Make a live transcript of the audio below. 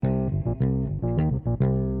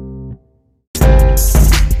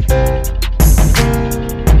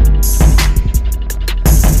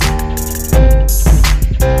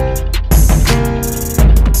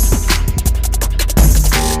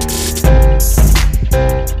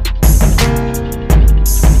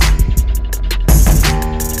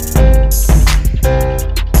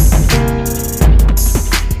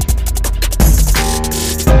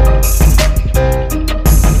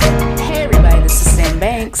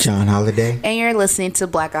John Holiday. And you're listening to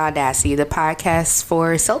Black Audacity, the podcast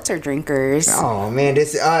for seltzer drinkers. Oh man,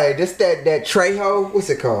 this that Trejo, what's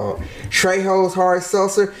it called? Trejo's hard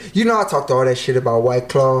seltzer. You know I talked all that shit about White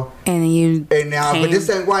Claw. But this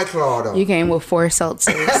ain't White Claw though. You came with 4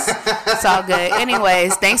 seltzers. It's all good.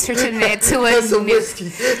 Anyways, thanks for tuning in to it. And some whiskey.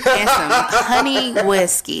 And some honey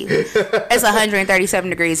whiskey. It's 137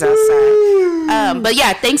 degrees outside. But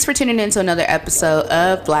yeah, thanks for tuning in to another episode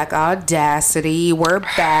of Black Audacity. We're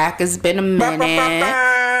back. It's been a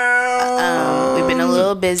minute. We've been a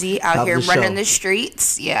little busy out here running the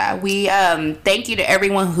streets. Yeah, we thank you to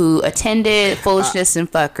everyone who attended Foolishness and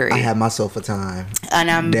Fuckery. I had myself a time.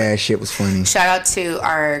 And that shit was funny. Shout out to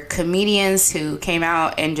our comedians who came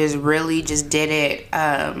out and just really just did it.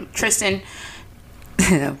 Tristan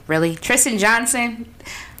Johnson.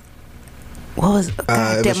 What was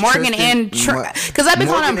Morgan and because I've been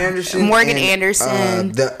calling him Morgan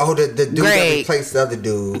Anderson. The dude that replaced the other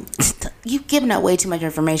dude. You've given out way too much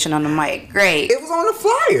information on the mic. Great. It was on the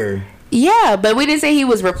flyer. Yeah, but we didn't say he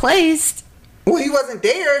was replaced. Well, he wasn't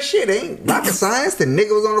there. Shit, ain't rocket science. The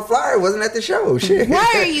nigga was on the flyer. Wasn't at the show. Shit. Why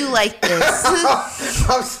are you like this?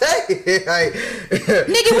 I'm saying, like, nigga,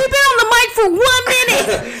 we've been on the mic for 1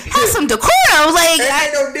 minute. Have some decorum. Like,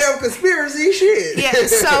 ain't no damn conspiracy shit. Yeah.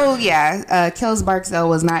 So Kels Barksdale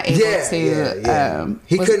was not able to.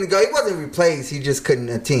 He couldn't go. He wasn't replaced. He just couldn't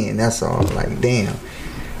attend. That's all. Like, damn.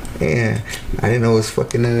 Yeah, I didn't know it was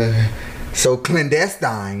fucking so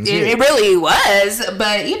clandestine. It really was,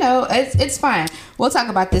 but you know, it's fine. We'll talk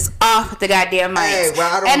about this off the goddamn mics. Hey,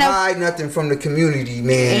 well, I don't hide nothing from the community,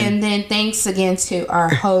 man. And then thanks again to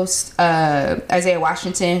our host, Isaiah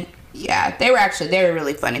Washington. Yeah, they were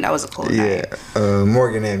really funny. That was a cool night. Yeah,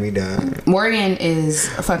 Morgan had me done. Morgan is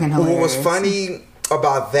fucking hilarious. What was funny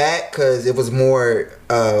about that, because it was more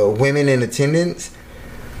women in attendance.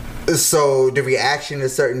 So the reaction to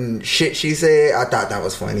certain shit she said, I thought that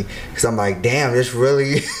was funny, because I'm like, damn, this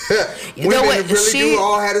really women do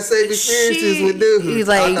all had the same experiences with dudes.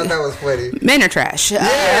 Like, I thought that was funny. Men are trash. Yeah,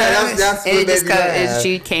 that's what made me laugh.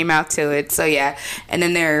 She came out to it. So yeah, and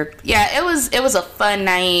then it was a fun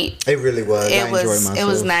night. It really was. I enjoyed myself. It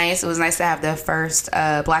was nice. It was nice to have the first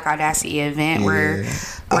Black Audacity event where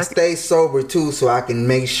I stay sober too, so I can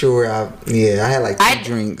make sure I had like 2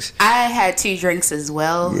 drinks. I had 2 drinks as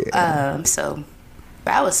well.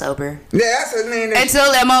 But I was sober. Yeah, that's what I mean.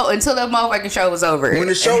 Until that motherfucking show was over. When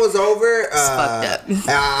the show was over, fucked up.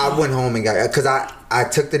 I went home and got, because I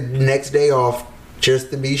took the next day off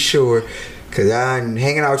just to be sure, because I'm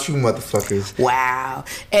hanging out with you motherfuckers. Wow.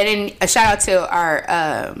 And then a shout out to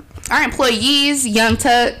our employees, Young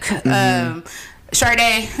Tuck, Sade.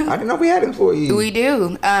 I didn't know we had employees. We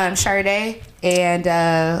do. Sade and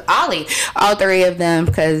Ollie. All 3 of them,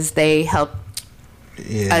 because they helped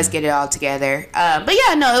us get it all together. But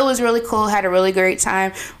yeah, no, it was really cool. Had a really great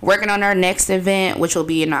time working on our next event, which will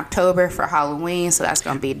be in October for Halloween. So that's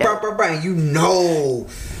gonna be dope. You know,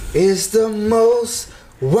 it's the most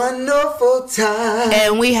wonderful time.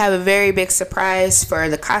 And we have a very big surprise for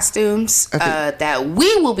the costumes that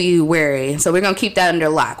we will be wearing. So we're gonna keep that under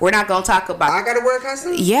lock. We're not gonna talk about. I gotta wear a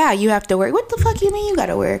costume? Yeah, you have to wear. What the fuck you mean you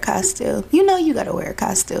gotta wear a costume? You know you gotta wear a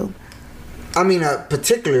costume. I mean a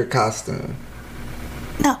particular costume.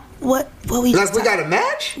 No, what we like we got a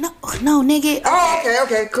match? No, nigga. Oh,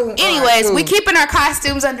 okay, cool. Anyways, right, cool. We keeping our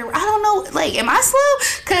costumes under. I don't know, like, am I slow?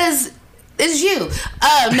 Cause it's you.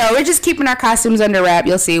 No, we're just keeping our costumes under wrap.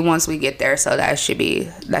 You'll see once we get there. So that should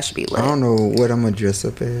be lit. I don't know what I'm gonna dress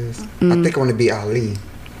up as. I think I want to be Ali.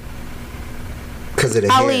 Cause of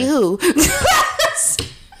the Ali hair. who?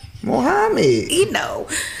 Mohammed. You know.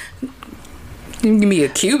 You give me a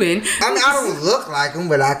Cuban. I mean, I don't look like him,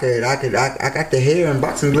 but I got the hair and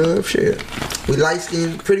boxing gloves. Shit, we light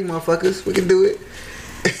skinned, pretty motherfuckers. We can do it.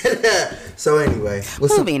 So anyway,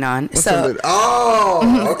 moving on. Okay.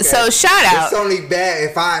 So shout out. It's only bad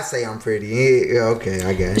if I say I'm pretty. Yeah, okay,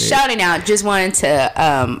 I got it. Shouting out. Just wanted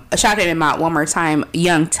to shout him out one more time.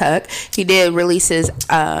 Young Tuck. He did release his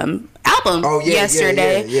album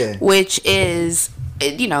yesterday, which is.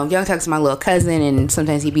 You know, Young Tuck's my little cousin, and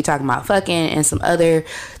sometimes he be talking about fucking and some other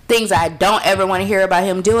things I don't ever want to hear about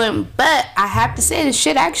him doing. But I have to say, this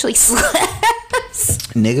shit actually slaps.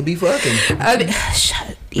 Nigga be fucking.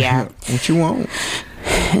 Yeah. What you want?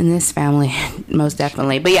 In this family, most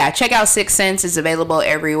definitely. But yeah, check out 6 Sense. It's available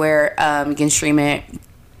everywhere. You can stream it.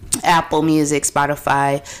 Apple Music,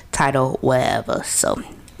 Spotify, Tidal, whatever. So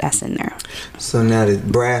that's in there. So now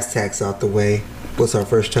that brass tacks out the way, what's our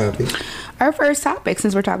first topic? Our first topic,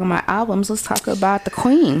 since we're talking about albums, let's talk about the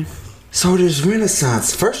Queen. So there's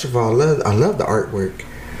Renaissance. First of all, I love the artwork.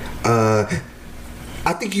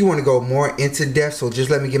 I think you want to go more into depth, so just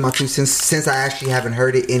let me get my 2 cents. Since I actually haven't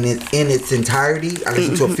heard it in its entirety, I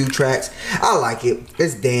listened to a few tracks. I like it.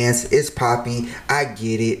 It's dance. It's poppy. I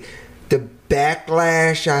get it. The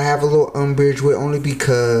backlash I have a little umbrage with, only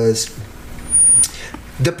because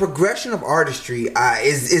the progression of artistry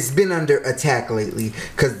it's been under attack lately.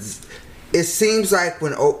 Because it seems like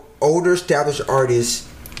when older established artists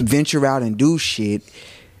venture out and do shit,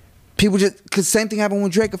 people just... Because same thing happened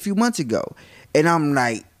with Drake a few months ago. And I'm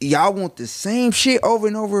like, y'all want the same shit over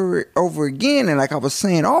and over again. And like I was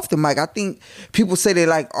saying off the mic, I think people say they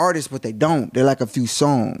like artists, but they don't. They like a few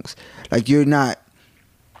songs. Like, you're not...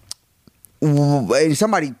 And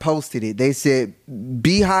somebody posted it. They said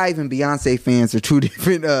Beehive and Beyonce fans are 2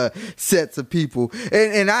 different sets of people.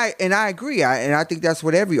 And I agree. I think that's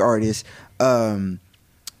what every artist... even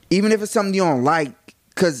if it's something you don't like,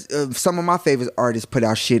 because some of my favorite artists put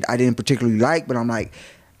out shit I didn't particularly like, but I'm like...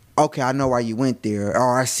 Okay, I know why you went there,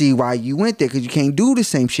 or I see why you went there, because you can't do the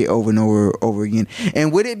same shit over and over again.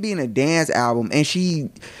 And with it being a dance album, and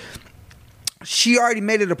she already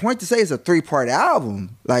made it a point to say it's a 3-part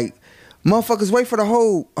album. Like, motherfuckers, wait for the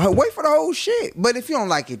whole shit. But if you don't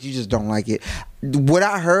like it, you just don't like it. What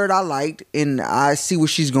I heard, I liked, and I see where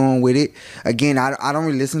she's going with it. Again, I don't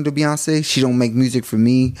really listen to Beyonce. She don't make music for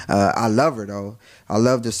me. I love her though. I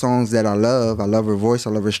love the songs that I love. I love her voice.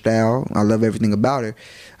 I love her style. I love everything about her.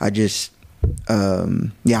 I just, I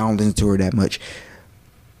don't listen to her that much.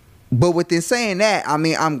 But within saying that, I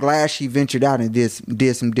mean, I'm glad she ventured out and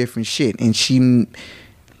did some different shit, and she made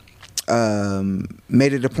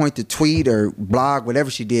it a point to tweet or blog, whatever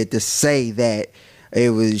she did, to say that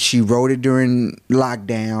she wrote it during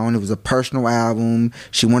lockdown. It was a personal album.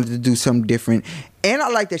 She wanted to do something different. And I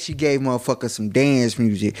like that she gave motherfuckers some dance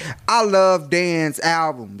music. I love dance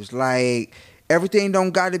albums. Like, everything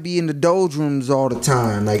don't got to be in the doldrums all the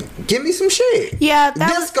time. Like, give me some shit. Yeah,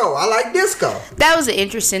 disco. I like disco. That was the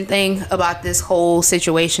interesting thing about this whole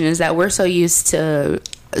situation, is that we're so used to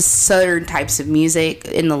certain types of music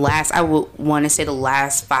in the last, I would want to say the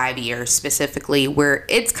last 5 years specifically, where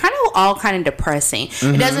it's kind of depressing.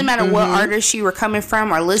 It doesn't matter what artist you were coming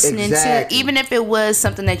from or listening to, even if it was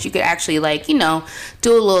something that you could actually, like, do a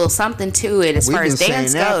little something to it as far as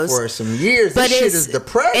dance goes. For some years, but this shit is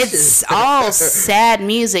depressing. It's all sad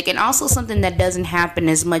music, and also something that doesn't happen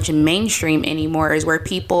as much in mainstream anymore is where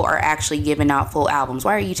people are actually giving out full albums.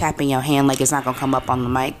 Why are you tapping your hand like it's not gonna come up on the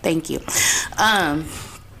mic? Thank you.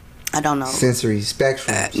 I don't know. Sensory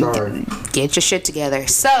spectrum. Sorry. Get your shit together.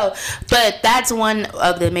 So, but that's one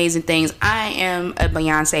of the amazing things. I am a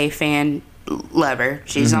Beyonce fan lover.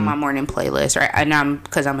 She's on my morning playlist, right? And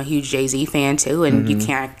because I'm a huge Jay-Z fan too, and you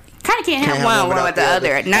can't have one without the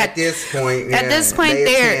other. Not at this point. Yeah, at this point,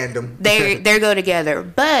 they go together.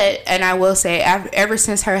 But, and I will say, ever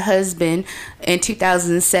since her husband in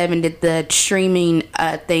 2007 did the streaming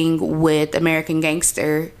thing with American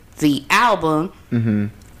Gangster, the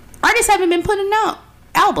album. Artists haven't been putting out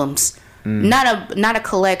albums. Not a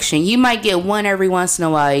collection. You might get one every once in a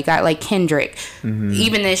while. You got like Kendrick.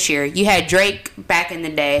 Even this year, you had Drake back in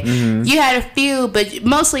the day. You had a few, but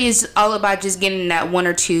mostly it's all about just getting that 1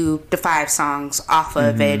 or 2 to 5 songs off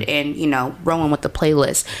of it, and rolling with the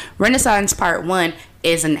playlist. Renaissance Part 1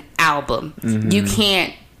 is an album. You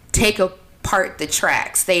can't take apart the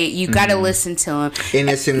tracks. You gotta listen to them in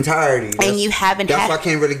its entirety. And you haven't. That's why I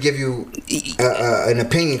can't really give you an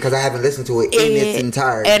opinion, because I haven't listened to it in its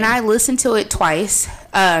entirety. And I listened to it twice,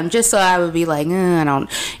 just so I would be like, I don't,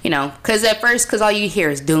 because at first, because all you hear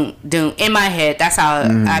is doom, doom in my head. That's how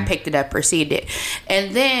I picked it up, perceived it,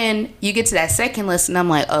 and then you get to that second listen, I'm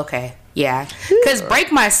like, okay, yeah, because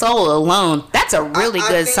 "Break My Soul" alone, that's a really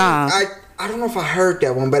good song. I don't know if I heard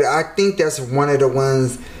that one, but I think that's one of the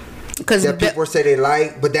ones that people say they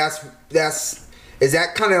like, but is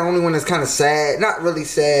that kind of the only one that's kind of sad? Not really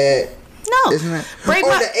sad. No, isn't it? Break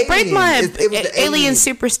My Alien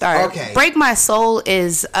Superstar. Okay. "Break My Soul"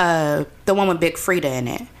 is the one with Big Freedia in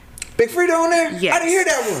it. Big Freedia on there? Yes. I didn't hear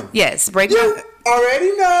that one. Yes, already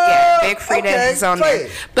know. Yeah, Big Freedia is on there.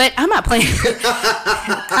 But I'm not playing.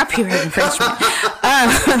 Copyright infringement.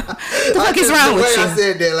 The fuck is wrong with you? I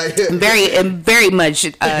said that like very much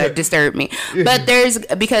disturbed me. But there's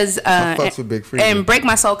because fucks with Big Freedia. And "Break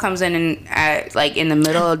My Soul" comes in like in the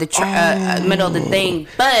middle of the middle of the thing,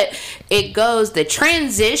 but it goes the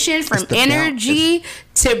transition from energy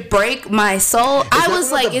To Break My Soul, I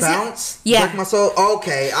was like, is Bounce? it? Yeah. Break My Soul?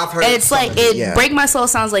 Okay, I've heard it's like Break My Soul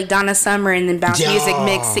sounds like Donna Summer and then Bounce music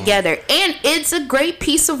mixed together. And it's a great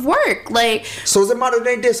piece of work. Like, so is it modern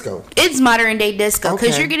day disco? It's modern day disco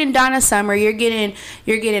because you're getting Donna Summer, you're getting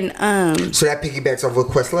So that piggybacks off what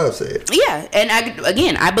Questlove said. Yeah, and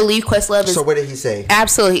I believe Questlove is. So what did he say?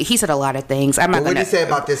 Absolutely, he said a lot of things. I'm not what gonna. What did he say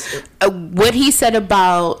about this? What he said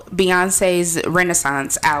about Beyonce's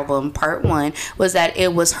Renaissance album, Part 1, was that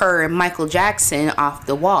it was her and Michael Jackson Off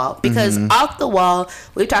the Wall. Because Off the Wall,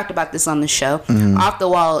 we've talked about this on the show. Off the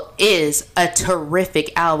Wall is a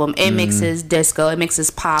terrific album. It mixes disco, it mixes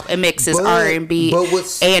pop, it mixes R&B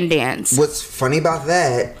and dance. What's funny about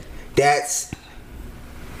that's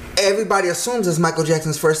everybody assumes it's Michael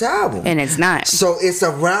Jackson's first album, and it's not. So it's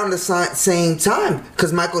around the same time,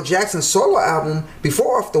 because Michael Jackson's solo album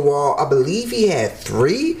before Off the Wall, I believe he had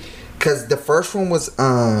 3, because the first one was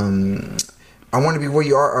I Want to Be Where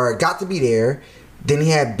You Are, or Got to Be There. Then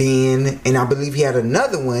he had Ben, and I believe he had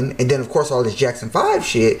another one, and then of course all this Jackson 5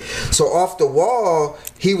 shit. So Off the Wall,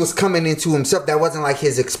 he was coming into himself. That wasn't like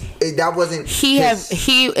his. That wasn't.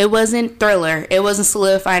 It wasn't Thriller. It wasn't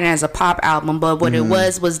solidifying as a pop album, but what it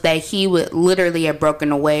was that he would literally have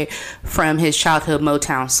broken away from his childhood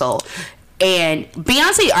Motown soul. And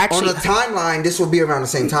Beyonce actually on the timeline, this will be around the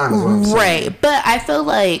same time as what I'm saying. Right, but I feel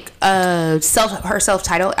like her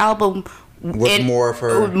self-titled album was more of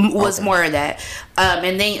her. Was more of that,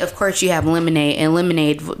 and then of course you have Lemonade, and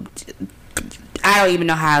Lemonade. I don't even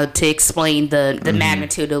know how to explain the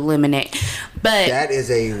magnitude of Lemonade, but that is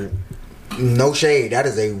no shade. That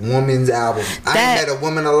is a woman's album. I ain't met a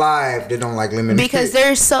woman alive that don't like Lemonade.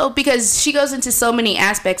 Because she goes into so many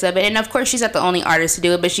aspects of it, and of course she's not the only artist to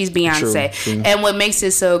do it, but she's Beyonce. True. And what makes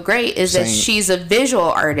it so great is that she's a visual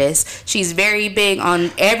artist. She's very big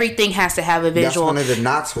on everything has to have a visual. That's one of the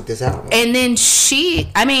knocks with this album. And then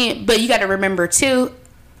but you got to remember too.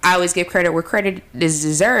 I always give credit where credit is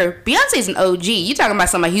deserved. Beyonce's an OG. You talking about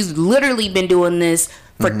somebody who's literally been doing this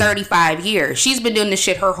for 35 years. She's been doing this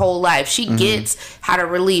shit her whole life. She gets how to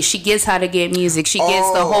release. She gets how to get music. She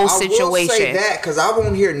gets the whole situation. I will say that because I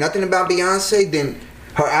won't hear nothing about Beyonce. Then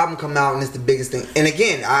her album come out and it's the biggest thing. And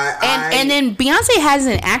again, and then Beyonce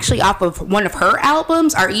hasn't actually off of one of her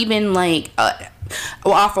albums, or even like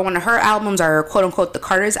off of one of her albums, or quote unquote the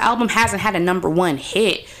Carter's album, hasn't had a #1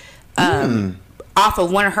 hit. Off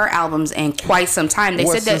of one of her albums in quite some time. They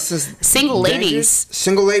said that Single Ladies was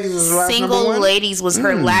her last Single Ladies was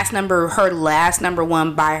her last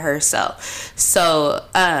 #1 by herself. So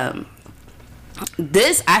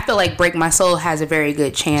this, I feel like Break My Soul has a very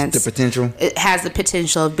good chance. The potential. It has the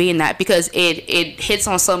potential of being that, because it hits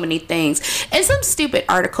on so many things. And some stupid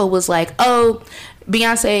article was like, oh,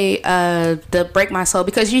 Beyonce, the Break My Soul,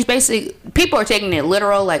 because she's basically, people are taking it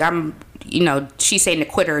literal, like she's saying to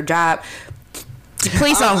quit her job.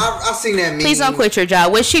 Please don't. I've seen that meme. Please don't quit your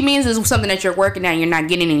job. What she means is something that you're working at and you're not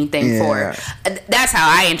getting anything for. That's how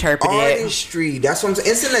I interpret it. Artistry. That's what I'm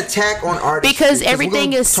saying. It's an attack on artistry. Because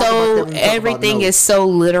everything is so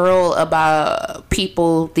literal about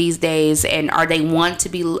people these days, and they want to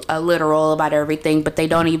be literal about everything, but they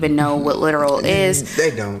don't even know what literal is.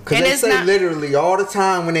 They don't. Because they say literally all the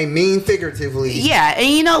time when they mean figuratively. Yeah, and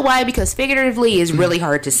you know why? Because figuratively is really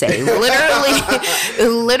hard to say.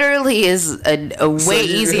 Literally is a way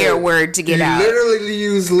easier word to get out. You literally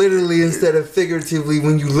use literally instead of figuratively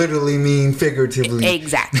when you literally mean figuratively.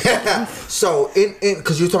 Exactly. So,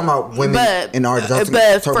 because you're talking about women in art, talking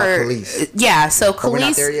about Kelis. Yeah, so Kelis. We're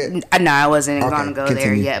not there yet? No, I wasn't going to go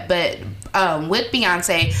there yet. But with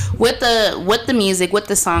Beyonce, with the music, with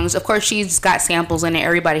the songs, of course she's got samples in it.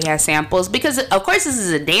 Everybody has samples because, of course, this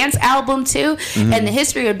is a dance album too, and the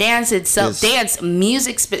history of dance itself, dance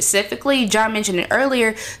music specifically. John mentioned it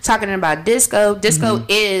earlier, talking about disco. Disco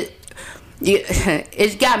is.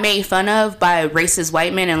 It got made fun of by racist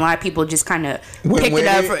white men, and a lot of people just kind of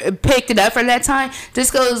picked it up for that time.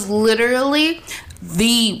 Disco is literally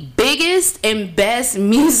the biggest and best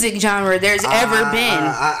music genre there's ever been.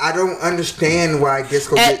 I don't understand why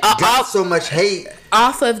disco got so much hate.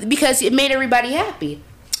 Because it made everybody happy.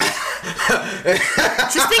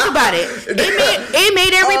 Just think about it. It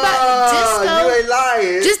made everybody disco. You ain't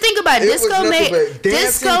lying. Just think about it.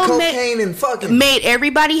 Disco made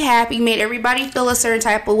everybody happy, made everybody feel a certain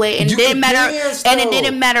type of way, and it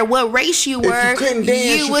didn't matter what race you were. If you couldn't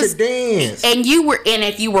dance, you could dance. And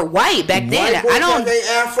if you were white back then, I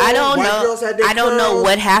don't know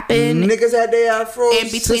what happened. Niggas had their afro in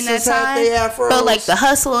between that time, but like the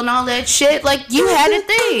hustle and all that shit, like you had a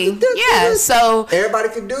thing. Yeah, so everybody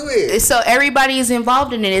could do it. So everybody is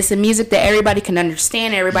involved in it. It's a music that everybody can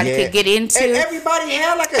understand. Everybody can get into. And everybody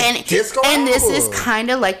had like a disco And album. this is kind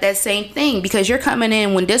of like that same thing because you're coming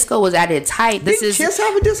in when disco was at its height. This Didn't is Kiss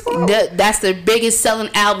have a disco album? That's the biggest selling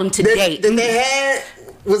album to date. That they had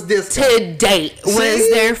was disco. To date was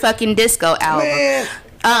their fucking disco album. Man,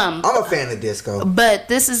 I'm a fan of disco. But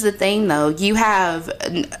this is the thing, though. You have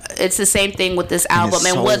it's the same thing with this album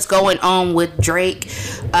and so what's going on with Drake.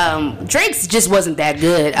 Drake's just wasn't that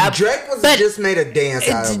good. Drake just made a dance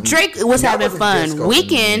album. Drake was having fun.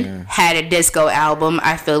 Weeknd had a disco album,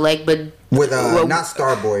 I feel like, but with not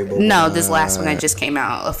Starboy, but no, this last one that just came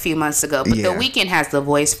out a few months ago. But The Weeknd has the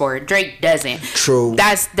voice for it. Drake doesn't. True.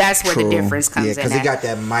 That's where the difference comes in. Because he got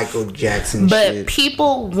that Michael Jackson but shit.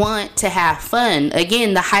 people want to have fun.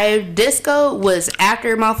 Again, the high of disco was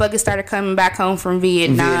after motherfuckers started coming back home from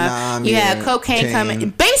Vietnam. You had cocaine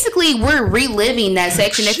coming. Basically, we're reliving that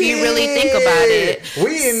section if you really think about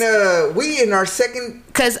it. We in our second.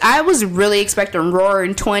 Because I was really expecting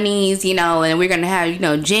roaring 20s, and we're going to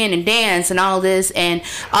have, gin and dance and all this, and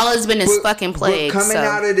all it's been is fucking plague. Coming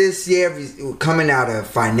out of this, coming out of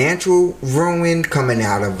financial ruin, coming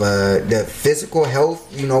out of the physical health,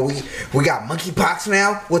 we got monkeypox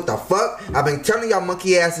now. What the fuck? I've been telling y'all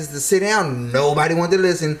monkey asses to sit down. Nobody wanted to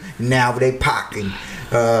listen. Now they poxing,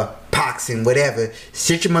 whatever.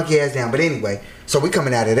 Sit your monkey ass down. But anyway, so we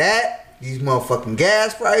coming out of that. These motherfucking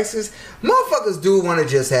gas prices. Motherfuckers do want to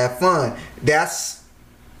just have fun. That's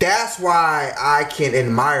why I can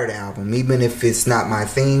admire the album, even if it's not my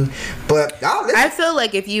thing. But I feel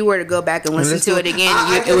like if you were to go back and listen to it again,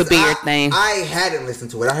 it would be your thing. I hadn't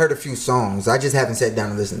listened to it. I heard a few songs. I just haven't sat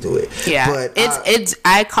down and listened to it. Yeah, but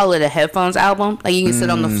I call it a headphones album. Like you can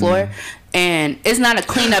sit on the floor. And it's not a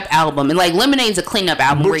cleanup album. And like Lemonade's a cleanup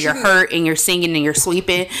album where you're hurt and you're singing and you're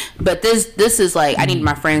sweeping. But this is like I need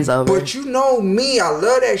my friends over. But you know me, I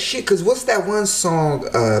love that shit. Cause what's that one song?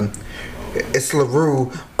 It's LaRue,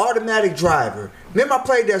 Automatic Driver. Remember I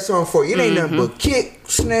played that song for you. It ain't nothing but kick,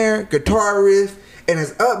 snare, guitar riff, and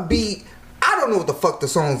it's upbeat. I don't know what the fuck the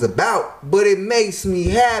song's about, but it makes me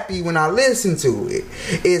happy when I listen to it.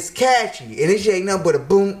 It's catchy, and it ain't nothing but a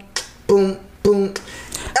boom, boom, boom.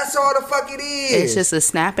 That's all the fuck it is. It's just a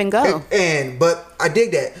snap and go. But I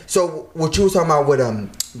dig that. So what you was talking about with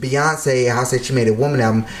Beyonce, how I said she made a woman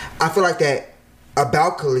album, I feel like that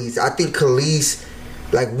about Khalees. I think Khalees,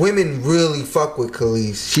 like women really fuck with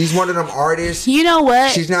Khalees. She's one of them artists. You know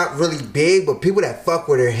what? She's not really big, but people that fuck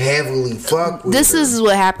with her heavily fuck with her. This is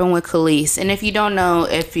what happened with Khalees. And if you don't know,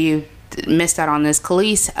 if you missed out on this,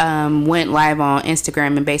 Khalees went live on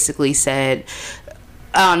Instagram and basically said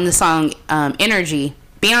on the song Energy,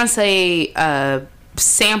 Beyonce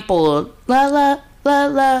sampled la la la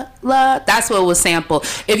la la. That's what was sampled.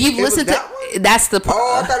 If you've listened to that's the part.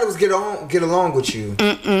 Oh, I thought it was Get Along With You.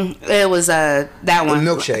 It was that one.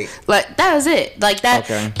 Milkshake. Like that was it. Like that.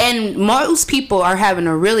 Okay. And most people are having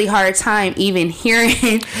a really hard time even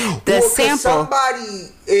hearing the sample.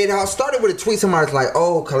 It started with a tweet. Somebody's like,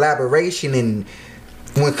 "Oh, collaboration," and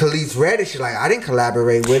when Khalees read it, she's like, I didn't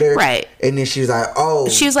collaborate with her. Right. And then she was like, oh.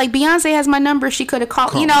 She was like, Beyonce has my number. She could have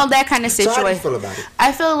called. That kind of situation. So how do you feel about it?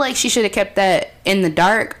 I feel like she should have kept that in the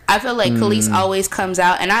dark. I feel like Khalees always comes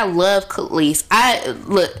out. And I love Khalees. I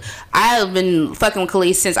have been fucking with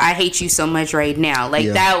Khalees since I Hate You So Much Right Now. Like,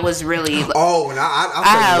 that was really. Oh, and I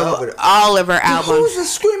fell in love with her. All of her albums. Who's the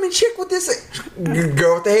screaming chick with this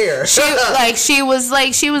girl with the hair? She was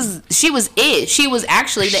it. She was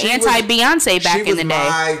actually the anti-Beyonce back in the day.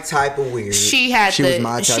 My type of weird. She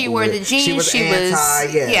wore the jeans. She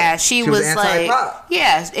was anti-pop.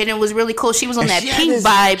 And it was really cool. She was on that pink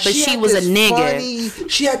vibe, but she was a nigga.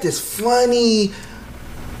 She had this funny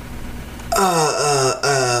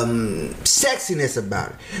sexiness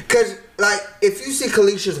about it. Cause like if you see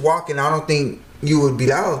Khalees walking, I don't think you would be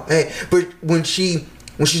like, oh hey. But when she's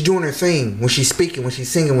doing her thing, when she's speaking, when she's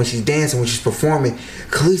singing, when she's dancing, when she's performing,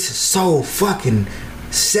 Khalees is so fucking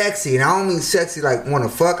sexy. And I don't mean sexy like wanna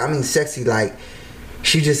fuck. I mean sexy like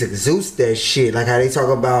she just exudes that shit. Like how they talk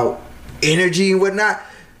about energy and whatnot.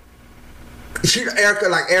 She's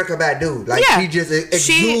Erykah Badu. Like she just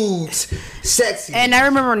exudes sexy. And I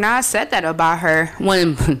remember Nas said that about her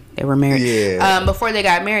when they were married. Yeah. Before they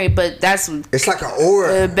got married, but it's like an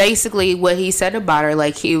aura. Basically what he said about her.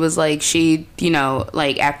 Like he was like she,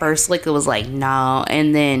 like at first like it was like no,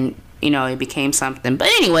 and then it became something. But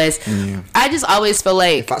anyways, I just always feel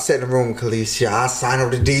like if I sat in the room with Khalees, I'll sign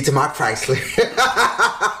over the deed to my Chrysler.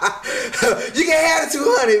 You can have the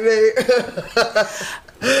 200, man.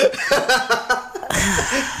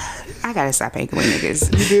 I gotta stop hating with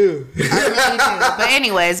niggas. You do. I really do. But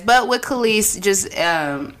anyways, with Khalees, just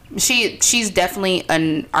She's definitely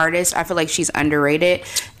an artist. I feel like she's underrated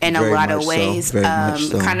in a lot of ways.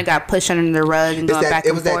 Kind of got pushed under the rug and going back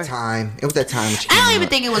and forth. It was that time. It was that time. I don't even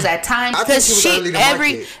think it was that time because she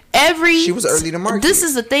was early to market. This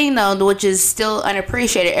is the thing though, which is still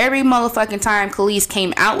unappreciated. Every motherfucking time Khalees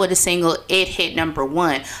came out with a single, it hit number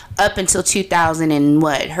one. Up until 2000 and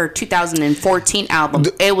her 2014 album,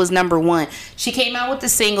 it was number one. She came out with the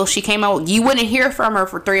single. You wouldn't hear from her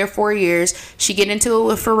for 3 or 4 years. She get into it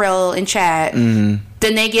with Pharrell and Chad. Mm-hmm.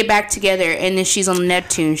 Then they get back together, and then she's on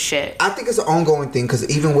Neptune shit. I think it's an ongoing thing because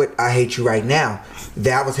even with "I Hate You Right Now,"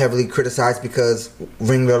 that was heavily criticized because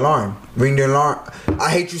 "Ring the Alarm." "I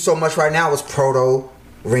Hate You So Much Right Now" was proto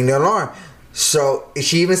 "Ring the Alarm." So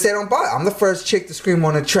she even said on Bot, "I'm the first chick to scream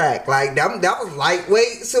on the track." Like that was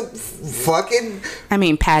lightweight. So fucking. I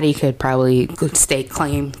mean, Patty could probably stake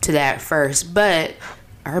claim to that first, but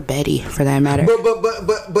or Betty for that matter.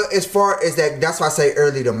 But as far as that's why I say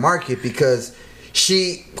early to market because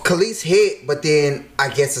Khalees hit, but then I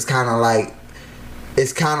guess it's kind of like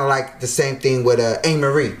the same thing with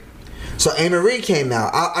A.Marie. So A.Marie came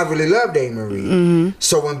out. I really loved A.Marie. Mm-hmm.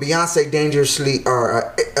 So when Beyonce Dangerously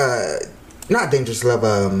not Dangerous Love.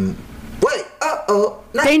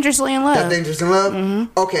 Dangerously in Love. That's Dangerous in Love?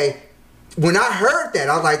 Mm-hmm. Okay. When I heard that,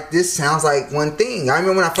 I was like, this sounds like one thing. I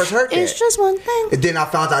remember when I first heard that. It's just one thing. And then I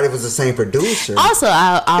found out it was the same producer. Also,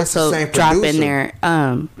 I'll also drop in there,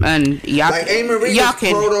 and y'all like A.Marie was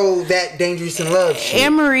proto that Dangerous in Love shit.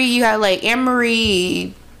 A.Marie, you got like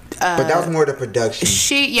A.Marie. But that was more the production.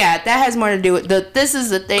 That has more to do with this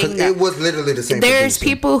is the thing. It was literally the same. There's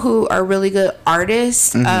people who are really good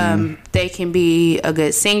artists. Mm-hmm. They can be a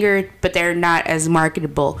good singer, but they're not as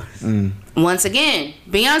marketable. Mm. Once again,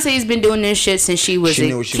 Beyonce's been doing this shit since she was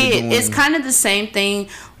a kid. It's kind of the same thing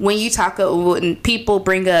when you when people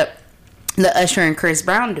bring up the Usher and Chris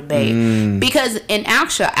Brown debate. Because in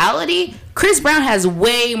actuality, Chris Brown has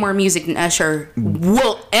way more music than Usher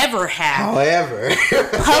will ever have. However,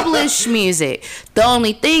 published music. The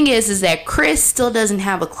only thing is that Chris still doesn't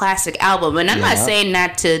have a classic album. And I'm not saying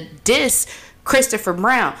that to diss Christopher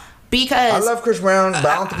Brown. Because I love Chris Brown, but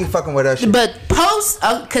I don't think he's fucking with Usher. But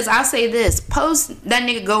because I'll say this, post that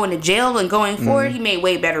nigga going to jail and going forward, he made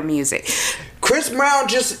way better music. Chris Brown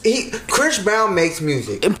makes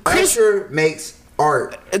music. Usher makes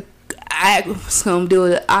art. I was gonna do it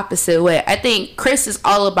the opposite way. I think Chris is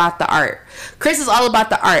all about the art.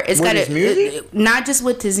 It's got his music, not just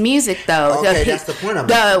with his music though. Okay, that's the point I'm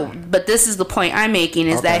making. But this is the point I'm making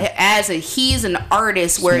is that he's an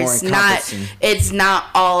artist where it's not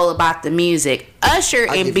all about the music. Usher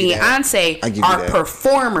and Beyonce are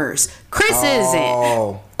performers. Chris isn't.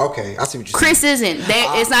 Oh, okay. I see what you're saying. Chris isn't.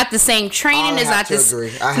 It's not the same training. It's not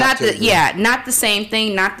the not the same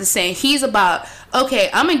thing. Not the same. He's about. Okay,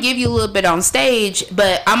 I'm gonna give you a little bit on stage,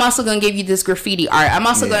 but I'm also gonna give you this graffiti art. I'm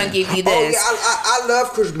also gonna give you this. Oh, yeah, I love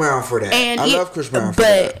Chris Brown for that. And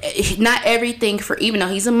but not everything even though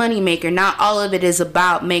he's a money maker, not all of it is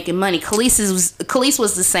about making money. Khalees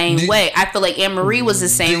was the same way. I feel like A.Marie was the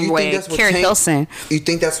same way. Carrie Hilson. You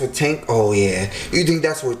think that's what Tank? Oh yeah. You think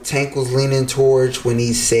that's what Tank was leaning towards when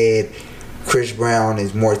he said Chris Brown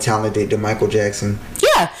is more talented than Michael Jackson?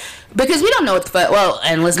 Yeah. Because we don't know what the fuck. Well,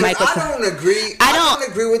 unless Michael. I don't agree. I don't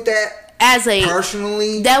agree with that.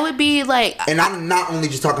 Personally, that would be like. And I'm not only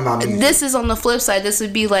just talking about music. This is on the flip side. This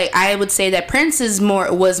would be like I would say that Prince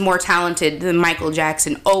was more talented than Michael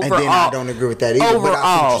Jackson overall. And then I don't agree with that either. Overall, but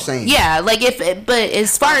I see what you're saying. Yeah, like but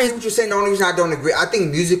as far as what you're saying, the only reason I don't agree, I think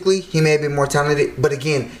musically he may have been more talented, but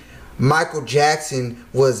again, Michael Jackson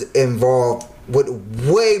was involved with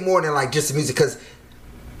way more than like just the music because.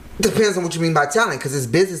 Depends on what you mean by talent, because his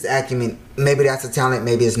business acumen, maybe that's a talent,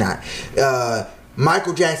 maybe it's not.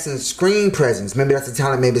 Michael Jackson's screen presence, maybe that's a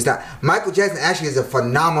talent, maybe it's not. Michael Jackson actually is a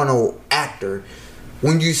phenomenal actor.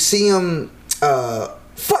 When you see him,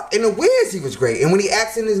 in The Wiz, he was great. And when he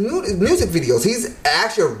acts in his music videos, he's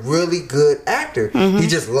actually a really good actor. Mm-hmm. He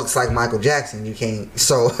just looks like Michael Jackson. You can't,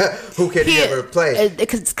 so who can he ever play?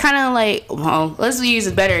 It's kind of like, well, let's use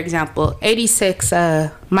a better example. 86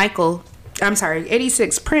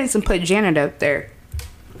 Prince and put Janet up there.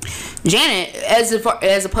 Janet,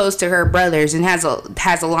 as opposed to her brothers, and has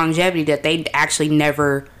a longevity that they actually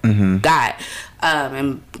never got.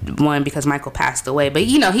 And one because Michael passed away, but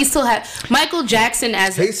he still had Michael Jackson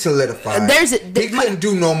as he solidified. He couldn't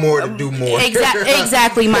do no more to do more.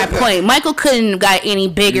 Exactly my point. Michael couldn't got any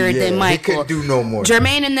bigger than Michael. He couldn't do no more.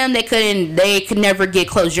 Jermaine and them, they could never get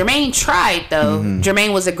close. Jermaine tried though.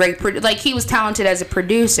 Jermaine was a great he was talented as a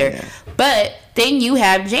producer, but then you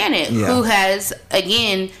have Janet who has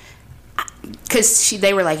again. Because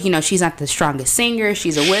they were like, she's not the strongest singer.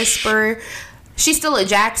 She's a whisperer. she's still a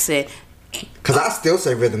Jackson. Cause I still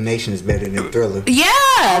say Rhythm Nation is better than Thriller. Yeah,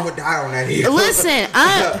 I would die on that hill. Listen,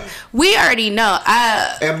 we already know.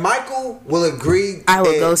 And Michael will agree. I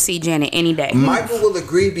will go see Janet any day. Michael will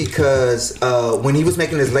agree because when he was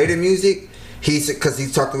making his later music, because he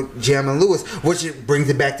talked with Jam and Lewis, which brings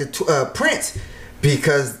it back to Prince,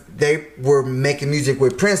 because they were making music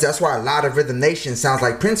with Prince. That's why a lot of Rhythm Nation sounds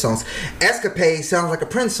like Prince songs. Escapade sounds like a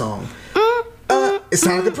Prince song. It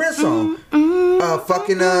sounds like a Prince song.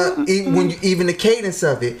 Even the cadence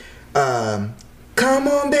of it. Come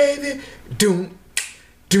on, baby. Doom,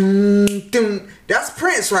 doom, doom. That's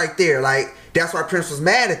Prince right there. Like, that's why Prince was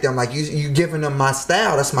mad at them. Like, you giving them my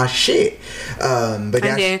style. That's my shit. And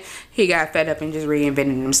then he got fed up and just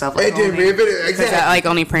reinvented himself. Like, exactly. Like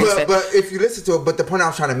only Prince. But if you listen to it, but the point I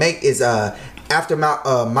was trying to make is after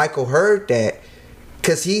Michael heard that,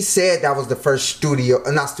 because he said that was the first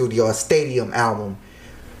a stadium album.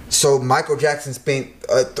 So Michael Jackson spent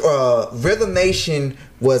Rhythm Nation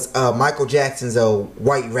was Michael Jackson's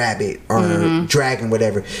White Rabbit or Dragon,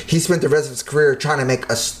 whatever. He spent the rest of his career trying to make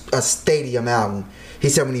a stadium album. He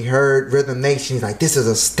said when he heard Rhythm Nation, he's like, this is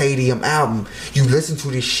a stadium album. You listen to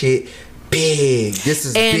this shit, big. This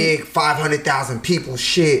is big, 500,000 people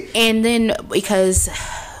shit. And then because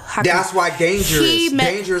that's why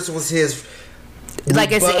Dangerous was his.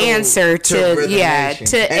 Like it's the answer to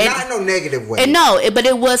and not in no negative way. And no, but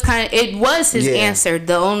it was his answer.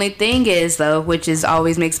 The only thing is though, which is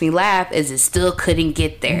always makes me laugh, is it still couldn't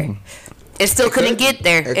get there. It still couldn't get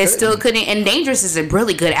there. It still couldn't. And Dangerous is a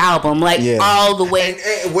really good album, all the way.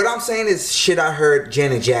 And what I'm saying is shit I heard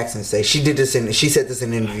Janet Jackson say. She said this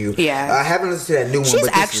in an interview. Yeah, I haven't listened to that new one.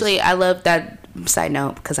 She's I love that. Side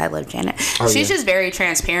note, because I love Janet. She's just very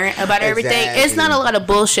transparent about everything. It's not a lot of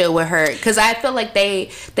bullshit with her, because I feel like they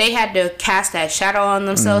had to cast that shadow on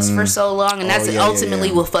themselves for so long, and that's ultimately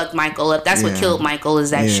what fucked Michael up. That's what killed Michael,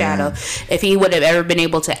 is that shadow. If he would have ever been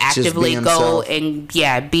able to actively go and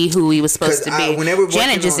be who he was supposed to be,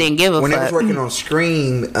 Janet just didn't give a fuck. When I was working on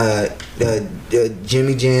Scream,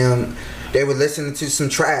 Jimmy Jam, they were listening to some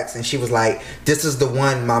tracks, and she was like, this is the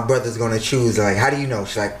one my brother's gonna choose. Like, how do you know?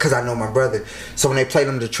 She's like, because I know my brother. So when they played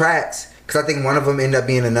them the tracks, because I think one of them ended up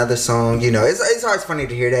being another song, it's always funny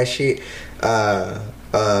to hear that shit,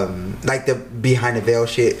 like the Behind the Veil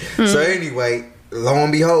shit. So anyway, lo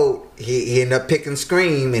and behold, he ended up picking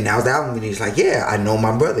Scream, and that was the album, and he's like, yeah, I know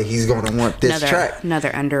my brother, he's gonna want this track.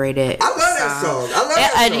 Another underrated I love that song.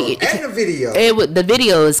 And the video. The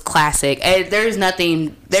video is classic. There's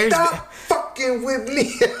nothing. Stop fucking with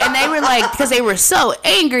me. And they were like, because they were so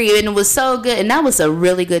angry, and it was so good, and that was a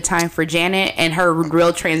really good time for Janet and her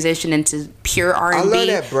real transition into pure R&B.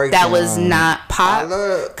 That was not pop,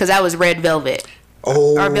 because that was Red Velvet.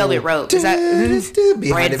 Oh, or Velvet Rope. Is that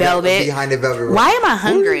Red Velvet? Behind the Velvet Rope. Why am I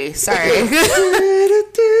hungry? Sorry.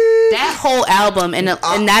 That whole album, and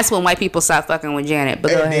that's when white people stopped fucking with Janet.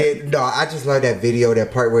 But go ahead. No, I just love that video,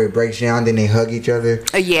 that part where it breaks down, then they hug each other.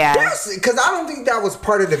 Yeah. Because I don't think that was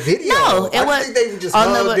part of the video. No, I think they just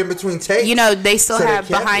hugged in between takes. They still have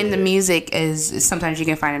behind the music. Is sometimes you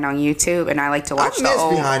can find it on YouTube, and I like to watch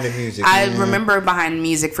behind the music. I remember behind the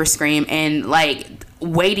music for Scream, and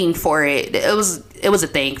waiting for it. It was a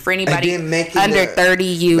thing for anybody under 30.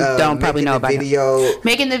 You don't probably know about it.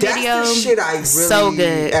 Making the video, that's the shit I really, so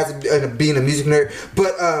good. As being a music nerd,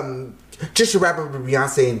 but just to wrap up with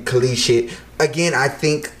Beyonce and Khalees shit again, I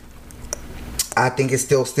think it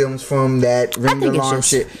still stems from that Ring the Alarm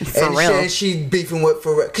shit. For real. And she beefing with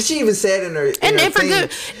Pharrell, because she even said in her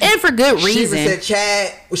for good reason. She even said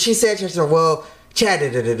Chad. She said well, Chad,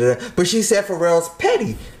 but she said Pharrell's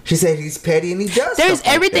petty. She said he's petty and he does. There's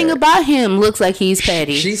everything about him looks like he's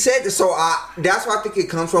petty. She said so. That's where I think it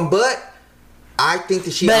comes from. But I think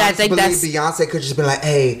that she honestly believes Beyonce could just be like,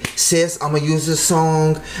 "Hey, sis, I'm gonna use this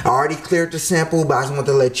song. I already cleared the sample, but I just want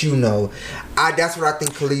to let you know." That's what I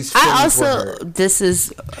think Khalees.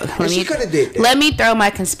 She could have did that. Let me throw my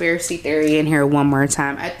conspiracy theory in here one more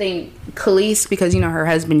time. I think Khalees, because her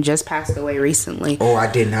husband just passed away recently. Oh,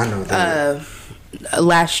 I did not know that.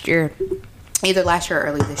 Last year. Either last year or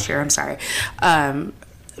early this year, I'm sorry.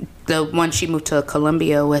 The one she moved to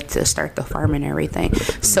Colombia with to start the farm and everything.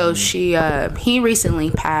 So he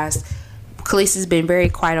recently passed. Khalees has been very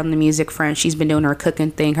quiet on the music front. She's been doing her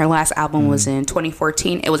cooking thing. Her last album was in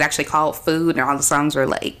 2014. It was actually called Food, and all the songs were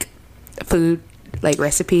like food, like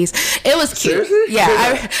recipes. It was cute. Seriously? Yeah,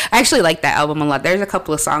 I actually like that album a lot. There's a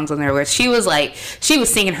couple of songs on there where she was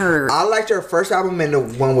singing her. I liked her first album and the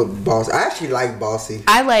one with Boss. I actually like Bossy.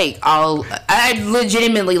 I I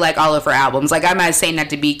legitimately like all of her albums. Like, I'm not saying that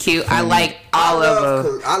to be cute. I like all of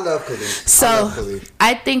them. I love Khalees. So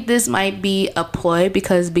I think this might be a ploy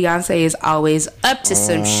because Beyonce is always up to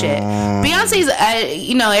some shit. Beyonce's,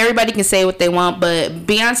 everybody can say what they want, but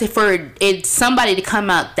Beyonce, for somebody to come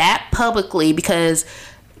out that publicly, because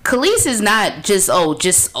Khalees is not just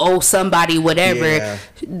somebody whatever. Yeah.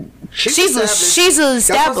 She's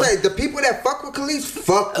established. The people that fuck with Khalees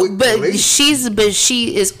fuck with Khalees. But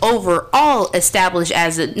she is overall established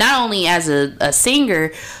as not only as a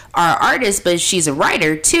singer or artist, but she's a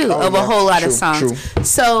writer too of a whole lot of songs. True.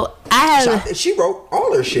 So she wrote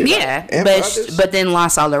all her shit. Yeah, but then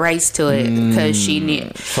lost all the rights to it because she knew.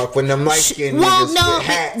 Fuck with them light skinned niggas with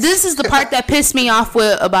hats. This is the part that pissed me off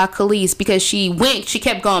about Khalees, because she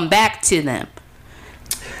kept going back to them.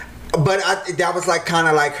 But that was like kind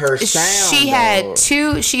of like her sound. She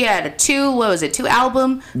had a 2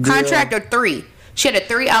 album contract or 3. She had a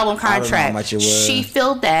 3 album contract. I don't know how much it was. She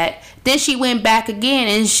filled that. Then she went back again,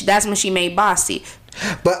 and that's when she made Bossy.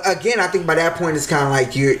 But again, I think by that point it's kind of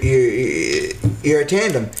like you're a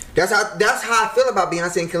tandem. That's how I feel about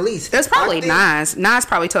Beyonce and Khalees. That's probably Nas. Nas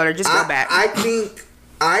probably told her, just go back. I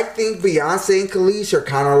think Beyonce and Khalees are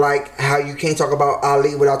kind of like how you can't talk about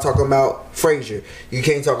Ali without talking about Frazier. You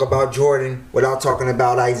can't talk about Jordan without talking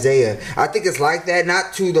about Isaiah. I think it's like that,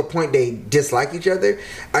 not to the point they dislike each other.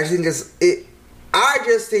 I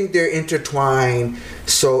just think they're intertwined,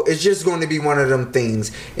 so it's just going to be one of them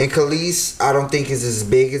things. And Khalees, I don't think is as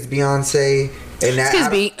big as Beyonce. And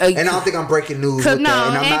I don't think I'm breaking news with that. And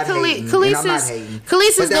I'm not hating.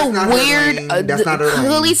 Khalees is the weird.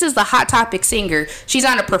 Khalees is the Hot Topic singer. She's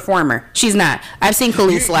not a performer. She's not. I've seen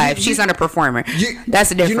Khalees live. She's not a performer. That's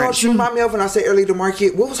the difference. You know what she remind me of when I say early to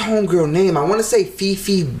market? What was homegirl name? I want to say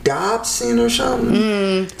Fifi Dobson or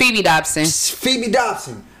something. Phoebe Dobson. Phoebe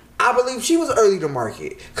Dobson. I believe she was early to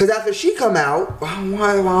market. Because after she come out, I don't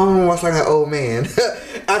know what's like an old man.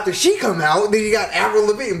 After she come out, then you got Avril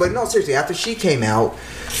Lavigne. But no, seriously, after she came out,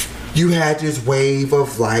 you had this wave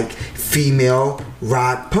of like female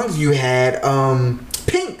rock punks. You had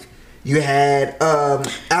Pink. You had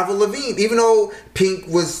Avril Lavigne. Even though Pink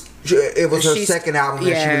was her second album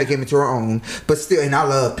that she really came into her own. But still, and I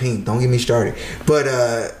love Pink. Don't get me started. But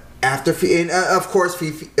of course,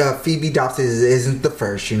 Phoebe Dobson isn't the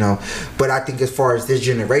first, but I think as far as this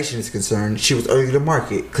generation is concerned, she was early to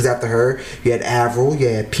market, because after her, you had Avril, you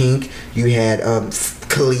had Pink, you had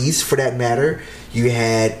Khalees, for that matter, you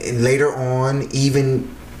had, and later on,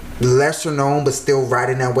 even lesser known but still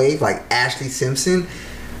riding that wave, like Ashley Simpson.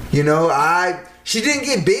 She didn't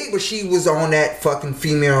get big, but she was on that fucking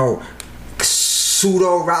female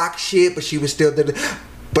pseudo rock shit, but she was still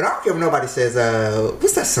But I don't care if nobody says,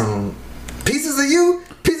 what's that song? Pieces of You?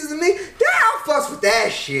 Pieces of Me? I don't fuss with that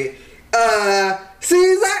shit.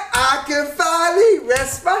 Seems like I can finally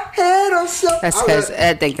rest my head on something.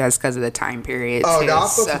 I think that's because of the time period. Oh, no, I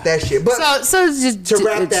fuss with that shit. But so just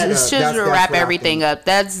to wrap everything up,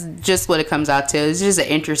 that's just what it comes out to. It's just an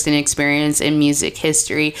interesting experience in music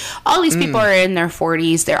history. All these people are in their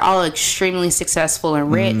 40s. They're all extremely successful and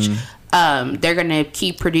rich. They're gonna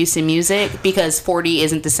keep producing music because 40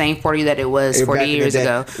 isn't the same 40 that it was 40 years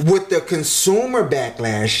ago. With the consumer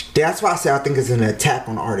backlash, that's why I think it's an attack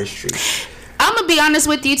on artistry. I'm gonna be honest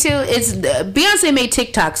with you too. It's Beyonce made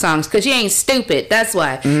TikTok songs because she ain't stupid. That's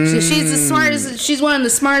why she's the smartest. She's one of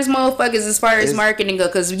the smartest motherfuckers as far as marketing go.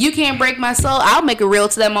 Because you can't break my soul. I'll make a reel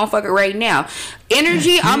to that motherfucker right now.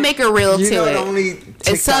 Energy, I'll make a reel to it. The only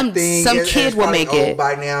TikTok some kid will make it.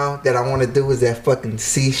 By now that I want to do is that fucking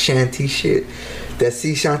sea shanty shit. That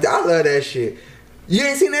sea shanty. I love that shit. You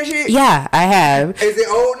ain't seen that shit? Yeah, I have. Is it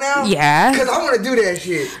old now? Yeah. Because I want to do that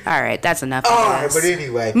shit. All right, that's enough. All right, but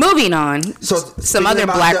anyway. Moving on. So some other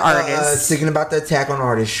black artists. Speaking about the attack on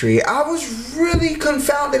artistry, I was really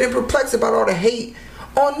confounded and perplexed about all the hate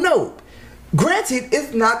on Nope. Granted,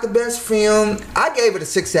 it's not the best film. I gave it a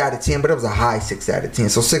 6 out of 10, but it was a high 6 out of 10,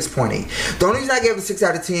 so 6.8. The only reason I gave it a 6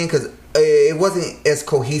 out of 10 because it wasn't as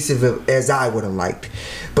cohesive as I would have liked.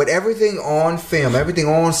 But everything on film, everything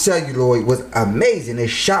on celluloid was amazing. It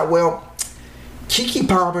shot well. Keke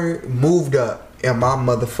Palmer moved up in my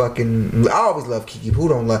motherfucking... I always love Keke. Who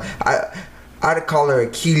don't love... I'd call her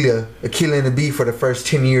Aquila and the Bee for the first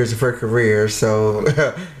 10 years of her career, so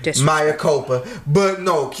Maya Culpa. But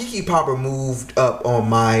no, Keke Palmer moved up on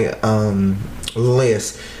my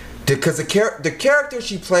list because the character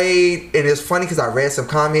she played, and it's funny because I read some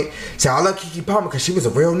comment saying I love Keke Palmer because she was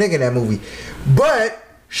a real nigga in that movie, but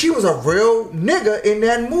she was a real nigga in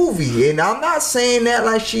that movie, and I'm not saying that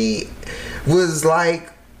like she was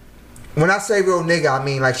like when I say real nigga, I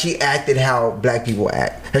mean like she acted how black people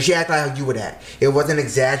act. She acted like how you would act. It wasn't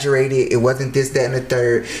exaggerated. It wasn't this, that, and the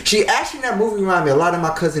third. She actually, in that movie reminded me a lot of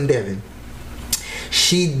my cousin Devin.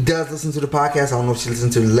 She does listen to the podcast. I don't know if she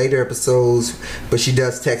listens to the later episodes, but she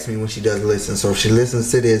does text me when she does listen. So if she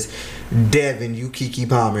listens to this, Devin, you Keke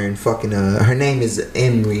Palmer, and fucking her name is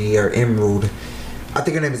Emery or Emerald. I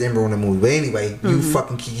think her name is Emerald in the movie. But anyway, you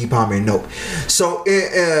fucking Keke Palmer and Nope. So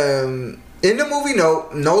in the movie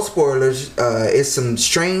Nope, no spoilers, it's some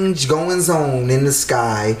strange goings on in the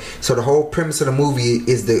sky. So the whole premise of the movie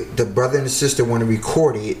is the brother and the sister want to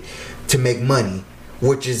record it to make money,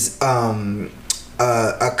 which is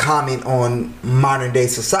a comment on modern day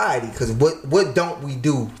society, because what don't we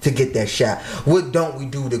do to get that shot? What don't we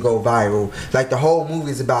do to go viral? Like the whole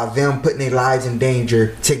movie is about them putting their lives in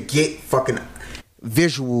danger to get fucking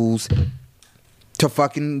visuals to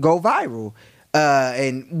fucking go viral.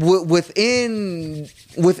 And within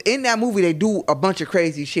that movie they do a bunch of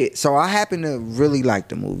crazy shit. So I happen to really like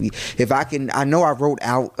the movie. I know I wrote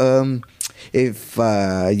out if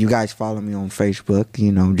you guys follow me on Facebook,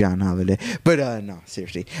 you know, John Holiday. But no,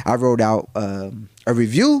 seriously, I wrote out a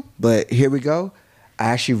review. But here we go. I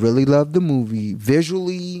actually really loved the movie.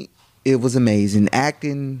 Visually, it was amazing.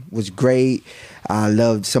 Acting was great. I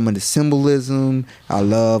loved some of the symbolism. I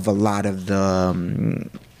love a lot of the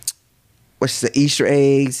Easter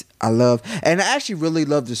eggs. And I actually really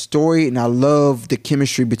love the story, and I love the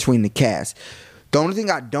chemistry between the cast. The only thing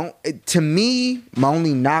to me, my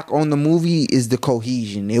only knock on the movie is the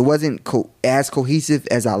cohesion. It wasn't as cohesive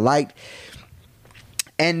as I liked.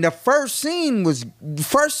 And the first scene is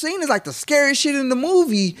like the scariest shit in the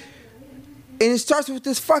movie. And it starts with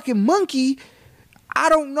this fucking monkey. I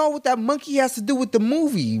don't know what that monkey has to do with the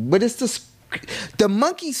movie, but it's the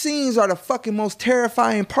monkey scenes are the fucking most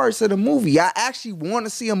terrifying parts of the movie. I actually want to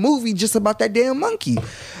see a movie just about that damn monkey.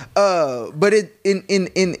 But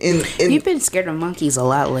you've been scared of monkeys a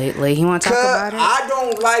lot lately. You want to talk about it? I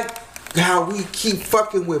don't like how we keep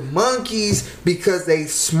fucking with monkeys because they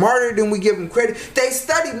smarter than we give them credit. They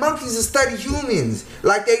study monkeys and study humans.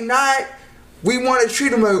 Like they not. We want to treat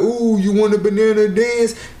them like, ooh, you want a banana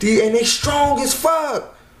dance? And they strong as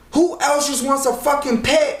fuck. Who else just wants a fucking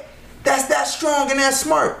pet that's that strong and that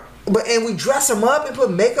smart? And we dress them up and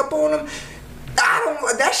put makeup on them.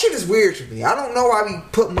 That shit is weird to me. I don't know why we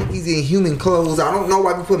put monkeys in human clothes. I don't know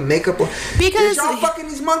why we put makeup on. Because y'all fucking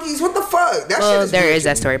these monkeys. What the fuck? There is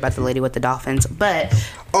that story about the lady with the dolphins, but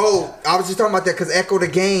I was just talking about that because Echo the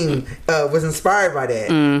game was inspired by that.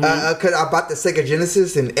 Because I bought the Sega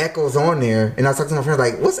Genesis and Echo's on there, and I was talking to my friend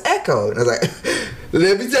like, "What's Echo?" And I was like,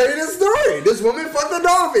 "Let me tell you this story. This woman fucked a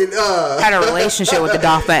dolphin. Had a relationship with the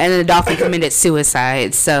dolphin, and then the dolphin committed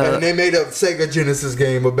suicide. So and they made a Sega Genesis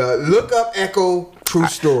game about look up Echo true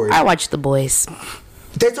story. I watched The Boys.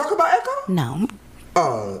 They talk about Echo? No.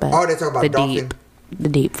 They talk about dolphin. The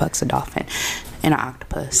deep fucks a dolphin and an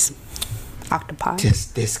octopus. Octopi.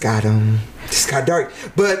 This got dark.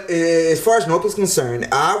 But as far as Nope is concerned,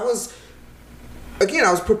 I was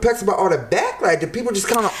perplexed about all the backlash. The people just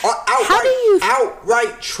kind of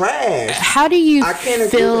outright trash. How do you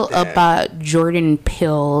feel about Jordan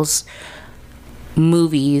Peele's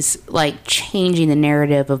movies like changing the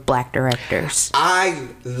narrative of black directors? I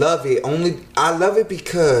love it. I love it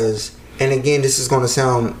because, and again, this is going to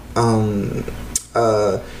sound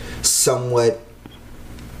somewhat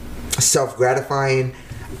self-gratifying.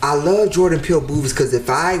 I love Jordan Peele movies because if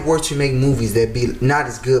I were to make movies that'd be not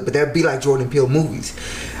as good, but that'd be like Jordan Peele movies.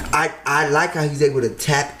 I like how he's able to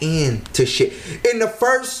tap into shit. In the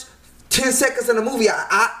first 10 seconds of the movie,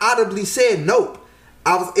 I audibly said nope.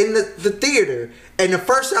 I was in the theater, and the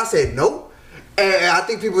first I said nope, and I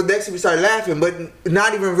think people next to me started laughing, but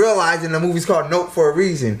not even realizing the movie's called Nope for a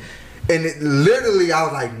reason. And literally, I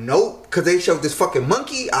was like nope, because they showed this fucking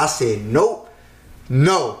monkey. I said nope.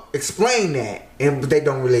 No, explain that. And they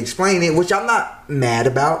don't really explain it, which I'm not mad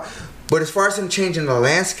about. But as far as him changing the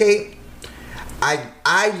landscape,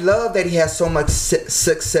 I love that he has so much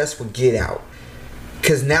success with Get Out.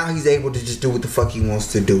 Because now he's able to just do what the fuck he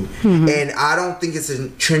wants to do. Mm-hmm. And I don't think it's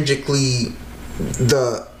intrinsically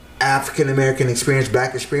the African American experience,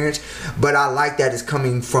 black experience. But I like that it's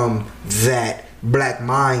coming from that black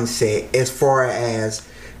mindset as far as...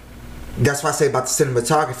 That's why I say about the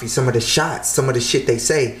cinematography, some of the shots, some of the shit they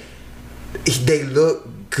say, they look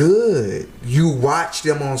good. You watch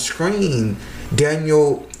them on screen.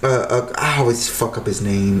 Daniel, I always fuck up his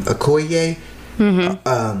name, Okoye.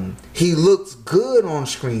 Mm-hmm. He looks good on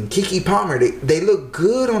screen. Keke Palmer, they look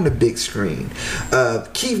good on the big screen.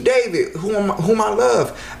 Keith David, whom I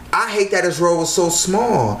love, I hate that his role was so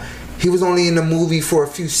small. he was only in the movie for a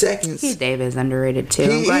few seconds. Keith David is underrated too.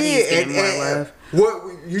 I'm glad he's getting more love. What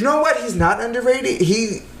you know? What he's not underrated.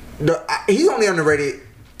 He's only underrated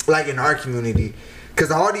like in our community,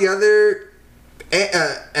 because all the other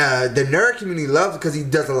the nerd community loves him because he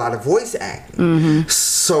does a lot of voice acting. Mm-hmm.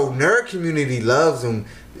 So nerd community loves him.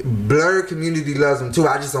 Blur community loves him too.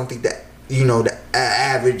 I just don't think that the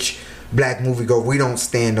average black moviegoer, we don't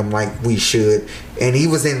stand him like we should. And he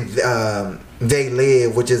was in They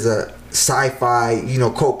Live, which is a sci-fi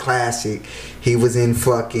cult classic. He was in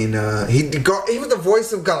fucking he was the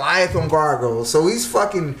voice of Goliath on Gargoyle, so he's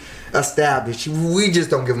fucking established. We just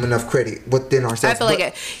don't give him enough credit within ourselves.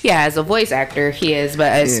 I feel as a voice actor he is,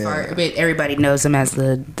 but everybody knows him as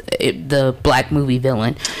the black movie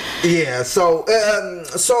villain. Yeah, so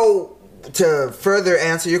to further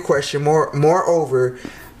answer your question, moreover,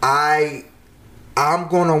 I'm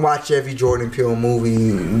gonna watch every Jordan Peele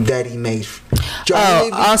movie that he makes.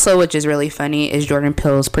 Also, which is really funny, is Jordan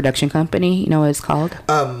Peele's production company. You know what it's called?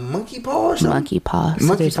 Monkey Paw or something? Monkey Paw. So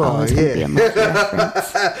Monkey Paw, yeah.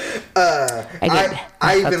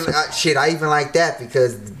 I even like that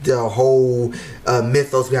because the whole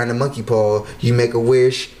mythos behind the Monkey Paw. You make a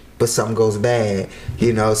wish, but something goes bad.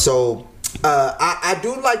 So I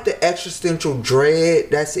do like the existential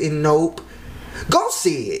dread that's in Nope. Go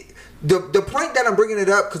see it. The point that I'm bringing it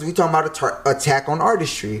up, because we talking about attack on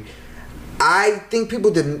artistry, I think people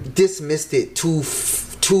dismissed it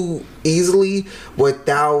too easily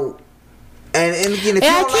without. And again, if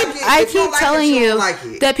I keep telling you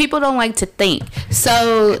that people don't like to think.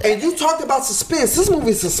 So, and you talked about suspense. This movie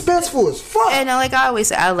is suspenseful as fuck. And like I always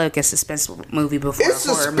say, I look at suspense movie before it's a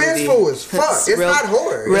horror suspenseful movie. As fuck. It's not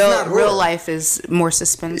horror. Real life is more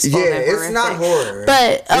suspenseful. Yeah, than it's not horror.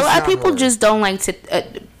 But a lot of people just don't like to.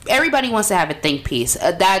 Everybody wants to have a think piece.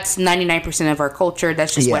 That's 99% of our culture.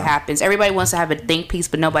 That's just what happens. Everybody wants to have a think piece,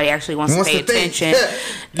 but nobody actually wants to pay attention.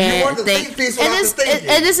 You want the think piece without the thinking.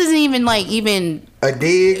 And this isn't even a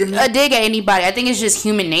dig at anybody. I think it's just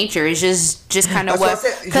human nature. It's just kind of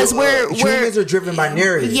because humans are driven by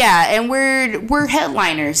narrative. Yeah, and we're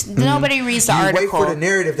headliners. Mm-hmm. Nobody reads the article. Wait for the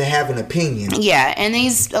narrative to have an opinion. Yeah, and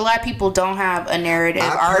a lot of people don't have a narrative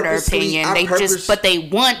art or opinion. But they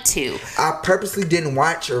want to. I purposely didn't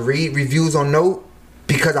watch or read reviews on Nope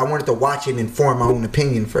because I wanted to watch it and form my own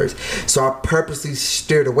opinion first. So I purposely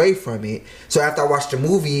steered away from it. So after I watched the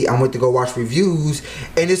movie, I went to go watch reviews,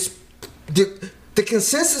 and it's the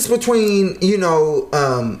consensus between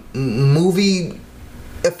movie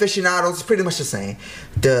aficionados is pretty much the same.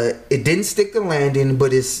 It didn't stick the landing,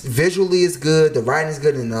 but it's visually is good, the writing is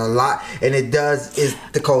good, and it does is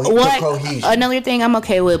the cohesion. Another thing, I'm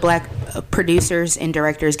okay with black producers and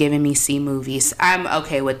directors giving me C movies. I'm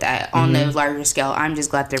okay with that on the larger scale. I'm just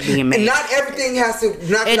glad they're being made. And not everything has to.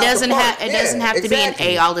 It doesn't have to be an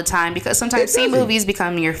A all the time, because sometimes C movies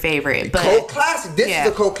become your favorite. But cult classic. This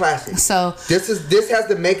is a cult classic. So this has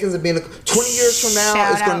the makings of being 20 years from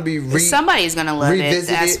now. It's going to be somebody's going to love it.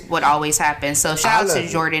 That's what always happens. So shout out to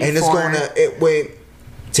Jordan. And it's going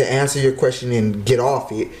to answer your question and get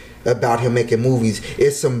off it about him making movies.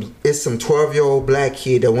 It's some 12-year-old black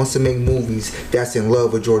kid that wants to make movies that's in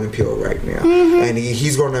love with Jordan Peele right now, and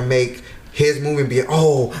he's going to make his movie and be,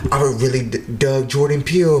 I really dug Jordan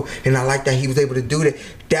Peele, and I like that he was able to do that.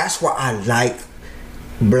 That's why I like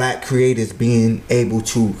black creators being able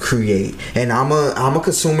to create. And I'm a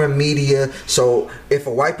consumer of media, so if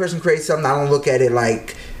a white person creates something, I don't look at it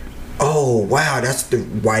like, oh wow, that's the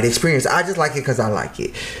white experience. I just like it because I like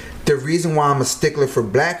it. The reason why I'm a stickler for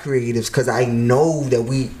black creatives, because I know that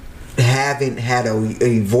we haven't had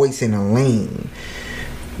a voice in a lane.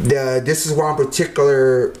 This is why I'm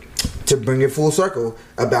particular, to bring it full circle,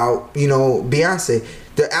 about Beyonce.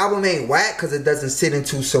 The album ain't whack because it doesn't sit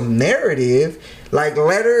into some narrative. Like,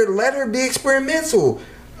 let her be experimental.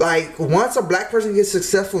 Like, once a black person gets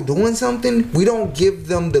successful doing something, we don't give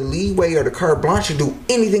them the leeway or the carte blanche to do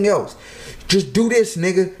anything else. Just do this,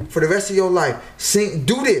 nigga, for the rest of your life.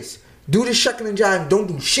 Do this shucking and jiving. Don't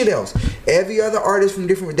do shit else. Every other artist from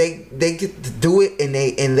different, they get to do it, and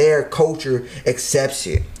their culture accepts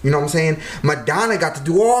it. You know what I'm saying? Madonna got to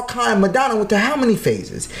do all kinds. Madonna went through how many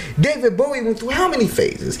phases? David Bowie went through how many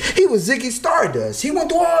phases? He was Ziggy Stardust. He went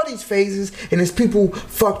through all these phases, and his people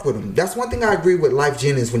fucked with him. That's one thing I agree with Life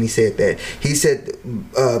Jennings when he said that. He said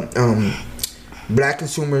black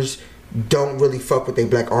consumers don't really fuck with their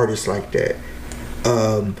black artists like that.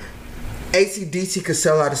 AC/DC could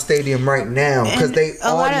sell out a stadium right now because they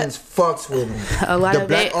audience fucks with them. A lot of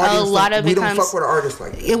it. We don't fuck with an artist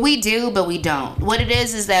like that. We do, but we don't. What it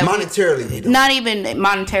is that monetarily, we don't. Not even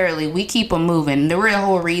monetarily. We keep them moving. The real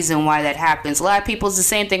whole reason why that happens. A lot of people, it's the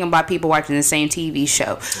same thing about people watching the same TV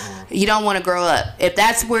show. You don't want to grow up. If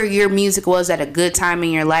that's where your music was at a good time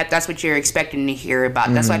in your life, that's what you're expecting to hear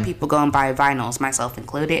about. That's why people go and buy vinyls, myself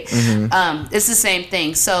included. It's the same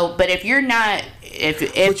thing. So, but if you're not.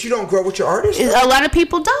 But you don't grow with your artist? A lot of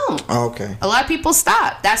people don't. Oh, okay. A lot of people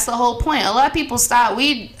stop. That's the whole point. A lot of people stop.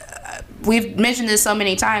 We've mentioned this so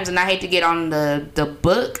many times, and I hate to get on the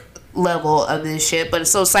book level of this shit, but it's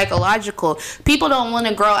so psychological. People don't want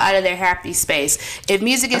to grow out of their happy space. If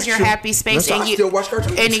music is your happy space, and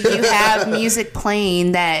you have music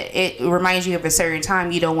playing that it reminds you of a certain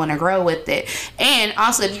time, you don't want to grow with it. And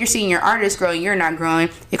also, if you're seeing your artist grow and you're not growing,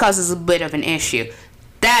 it causes a bit of an issue.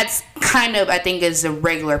 That's kind of, I think, is a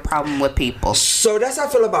regular problem with people. So that's how I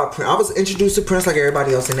feel about Prince. I was introduced to Prince like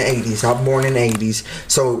everybody else in the 80s. I was born in the 80s.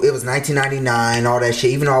 So it was 1999, all that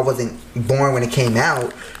shit, even though I wasn't born when it came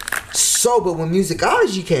out. So, but when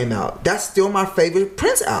Musicology came out, that's still my favorite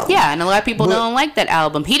Prince album. Yeah, and a lot of people don't like that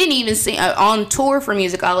album. He didn't even sing, on tour for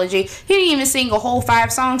Musicology, he didn't even sing a whole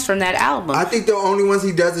 5 songs from that album. I think the only ones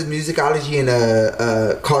he does is Musicology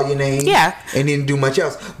and Call Your Name. Yeah. And didn't do much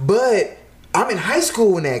else. But I'm in high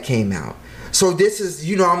school when that came out. So this is,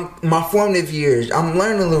 I'm my formative years. I'm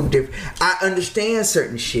learning a little different. I understand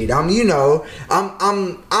certain shit. I'm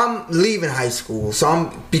leaving high school, so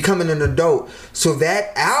I'm becoming an adult. So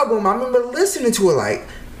that album, I remember listening to it like,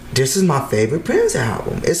 this is my favorite Prince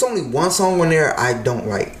album. It's only one song on there I don't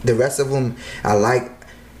like. The rest of them I like.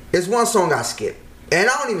 It's one song I skip. And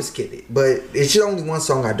I don't even skip it, but it's just only one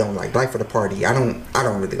song I don't like. Life of the Party. I don't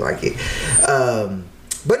really like it.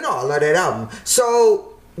 But no, I love that album.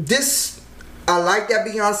 So I like that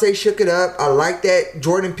Beyonce shook it up. I like that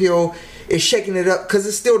Jordan Peele is shaking it up because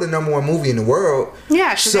it's still the #1 movie in the world.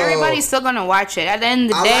 Yeah, because everybody's still gonna watch it. At the end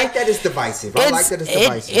of the day, I like that it's divisive.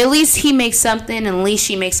 At least he makes something, and at least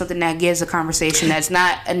she makes something that gives a conversation that's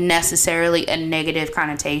not necessarily a negative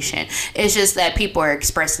connotation. It's just that people are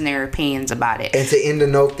expressing their opinions about it. And to end the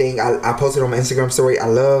note thing, I posted on my Instagram story. I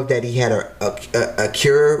love that he had a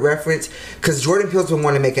Cure reference because Jordan Peele's been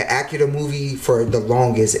wanting to make an Acura movie for the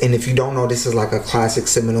longest. And if you don't know, this is like a classic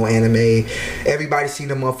seminal anime. Everybody's seen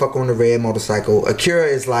the motherfucker on the red motorcycle. Akira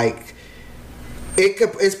is like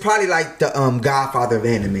it's probably like the Godfather of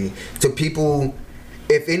anime. To people,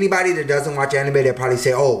 if anybody that doesn't watch anime, they'll probably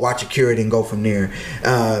say, "Oh, watch Akira and go from there."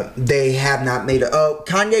 They have not made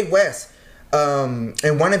Kanye West.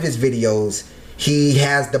 In one of his videos, he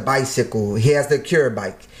has the bicycle. He has the Akira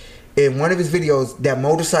bike. In one of his videos, that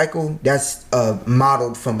motorcycle that's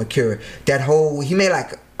modeled from Akira. He made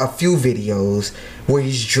like a few videos where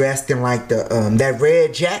he's dressed in like the that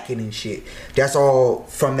red jacket and shit. That's all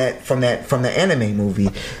from the anime movie.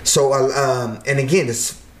 So and again,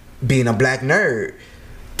 this being a black nerd,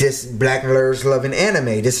 this black nerd's loving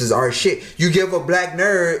anime. This is our shit. You give a black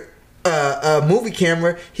nerd a movie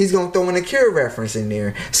camera, he's gonna throw an Akira reference in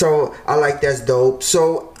there. So I like that's dope.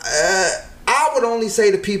 So I would only say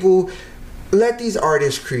to people, let these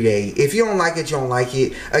artists create. If you don't like it, you don't like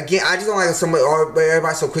it. Again, I just don't like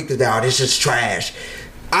everybody's so quick to say, "Oh, this is trash."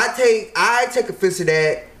 I take offense to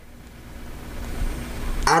that.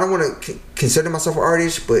 I don't want to consider myself an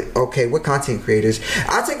artist, but okay, we're content creators.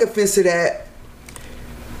 I take offense to that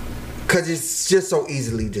because it's just so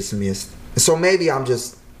easily dismissed. So maybe I'm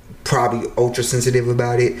just probably ultra sensitive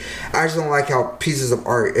about it. I just don't like how pieces of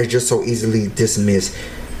art are just so easily dismissed.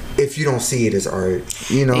 If you don't see it as art,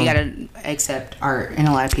 you gotta accept art, and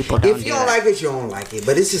a lot of people don't. If you don't like it, you don't like it.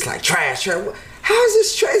 But it's just like trash. How is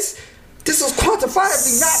this trash? This is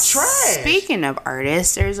quantifiably not trash. Speaking of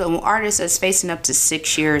artists, there's an artist that's facing up to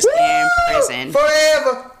 6 years in prison.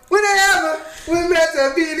 Forever, whenever we're meant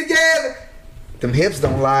to be together. Them hips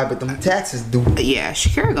don't lie, but them taxes do. Yeah,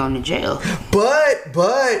 Shakira going to jail. But.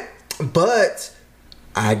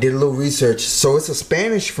 I did a little research. So it's a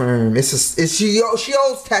Spanish firm. She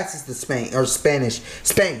owes taxes to Spain.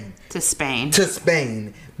 To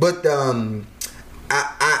Spain. But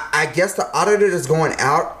I guess the auditor that's going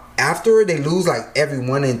out after her, they lose like every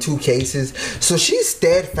 1 in 2 cases. So she's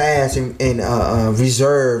steadfast and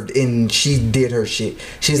reserved, and she did her shit.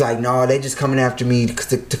 She's like, no, they just coming after me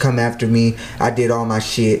to come after me. I did all my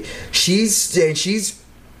shit. She's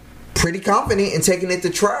pretty confident in taking it to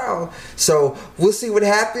trial. So we'll see what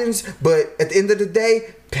happens. But at the end of the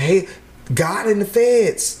day, pay God and the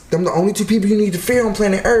feds. Them the only 2 people you need to fear on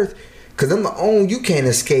planet Earth. Because them the only, you can't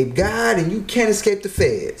escape God and you can't escape the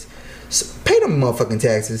feds. So pay them motherfucking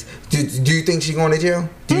taxes. Do you think she's going to jail?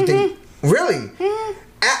 Do you think? Really?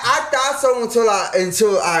 I thought so until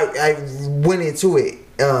I went into it.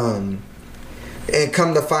 And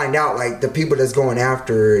come to find out, like, the people that's going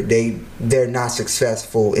after her, they're not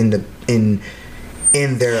successful in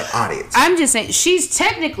their audience. I'm just saying, she's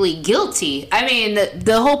technically guilty. I mean,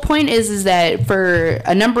 the whole point is that for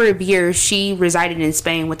a number of years she resided in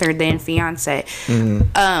Spain with her then fiance.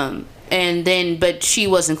 And then, but she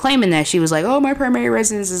wasn't claiming that. She was like, oh, my primary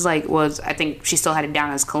residence is I think she still had it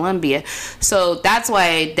down as Colombia. So that's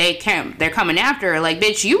why they're coming after her. Like,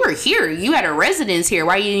 bitch, you were here. You had a residence here.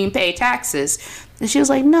 Why you didn't pay taxes? And she was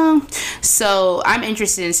like, no. So I'm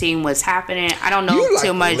interested in seeing what's happening. I don't know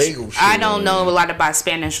too much. I don't know a lot about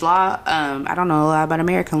Spanish law. I don't know a lot about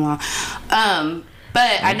American law.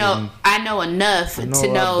 But I know enough to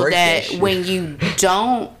know that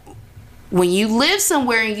when you live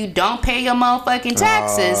somewhere and you don't pay your motherfucking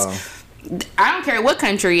taxes, I don't care what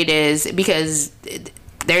country it is, because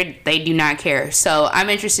they do not care. So I'm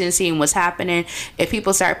interested in seeing what's happening. If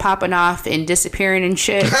people start popping off and disappearing and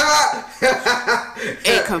shit,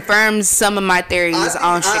 it confirms some of my theories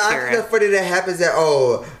on Shakira. I think the funny that happens that,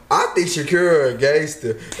 I think Shakira a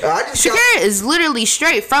gangster. Shakira is literally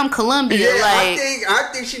straight from Colombia. Yeah, I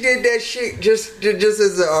think she did that shit just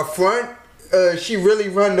as a front. She really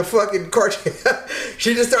run the fucking cartel.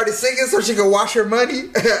 She just started singing so she could wash her money.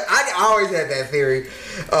 I always had that theory.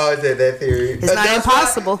 It's not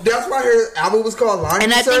impossible. That's why her album was called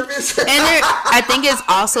Laundry Service. I think it's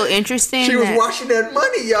also interesting. She was washing that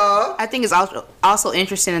money, y'all. I think it's also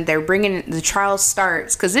interesting that they're bringing the trial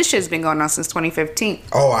starts, because this shit's been going on since 2015.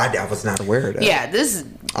 Oh, I was not aware of that. Yeah,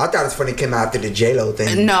 I thought it was funny it came out after the J-Lo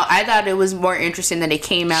thing. No, I thought it was more interesting that it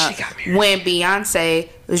came out when Beyonce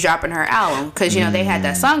was dropping her album, because they had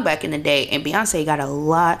that song back in the day, and Beyonce got a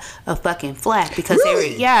lot of fucking flack because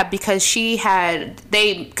because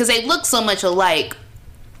they look so much alike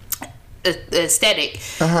aesthetic,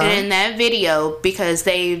 and in that video, because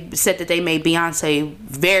they said that they made Beyonce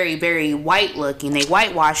very, very white looking, they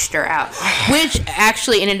whitewashed her out, which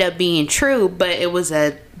actually ended up being true, but it was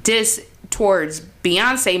a diss towards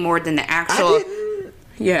Beyonce more than the actual.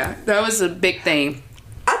 Yeah, that was a big thing.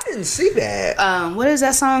 I didn't see that. What is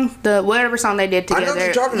that song? Whatever song they did together. I know what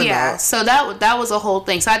you're talking about. So that was a whole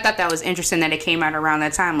thing. So I thought that was interesting that it came out around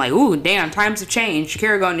that time. Like, ooh, damn, times have changed.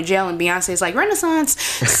 Shakira going to jail and Beyonce's like Renaissance.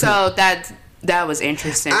 So that was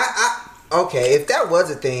interesting. Okay, if that was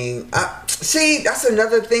a thing, see, that's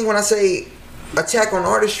another thing when I say attack on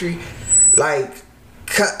artistry, like,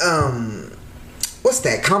 what's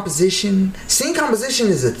that? Composition. Scene composition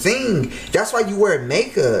is a thing. That's why you wear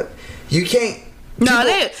makeup. You can't. No,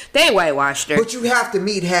 they whitewashed her. But you have to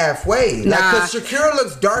meet halfway. Because Shakira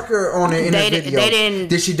looks darker in the video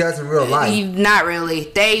than she does in real life. Not really.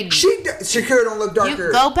 Shakira don't look darker.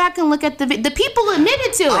 You go back and look at the people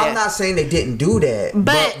admitted to it. I'm not saying they didn't do that.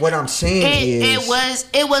 But what I'm saying is...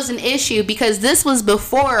 It was an issue because this was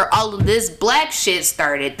before all of this black shit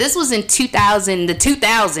started. This was in the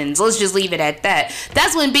 2000s. Let's just leave it at that.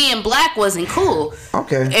 That's when being black wasn't cool.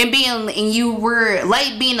 Okay. And you were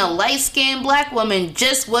being a light-skinned black woman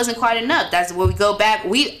just wasn't quite enough. That's where we go back.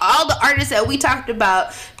 All the artists that we talked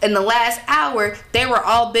about in the last hour, they were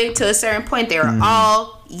all big to a certain point. They were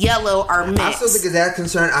all yellow or mixed. I still think of that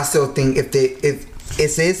concern. I still think if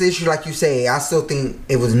it's this issue, like you say, I still think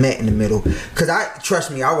it was met in the middle. Because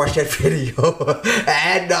trust me, I watched that video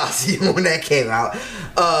ad nauseum when that came out.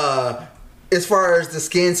 As far as the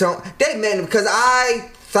skin tone, they met because I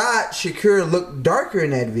thought Shakira looked darker in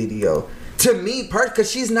that video. To me, because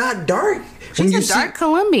she's not dark. She's a dark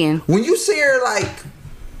Colombian. When you see her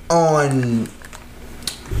when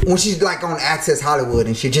she's on Access Hollywood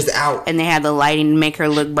and she's just out, and they have the lighting to make her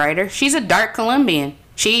look brighter, she's a dark Colombian.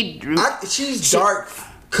 She's dark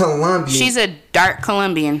Colombian. She's a dark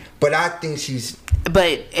Colombian. But I think she's.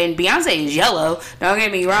 And Beyonce is yellow. Don't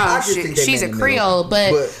get me wrong. She's a Creole,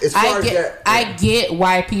 but I get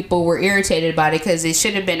why people were irritated about it, because it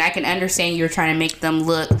should have been. I can understand you're trying to make them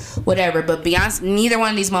look whatever, but Beyonce, neither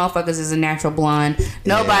one of these motherfuckers is a natural blonde.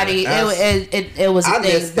 Nobody. It was a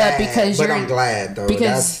thing, but I'm glad though.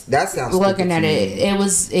 Because that sounds looking at it,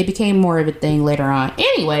 it became more of a thing later on.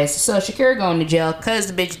 Anyways, so Shakira going to jail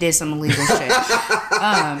because the bitch did some illegal shit.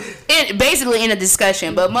 And basically in a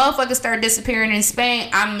discussion, but motherfuckers start disappearing in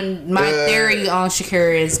Spain. My theory on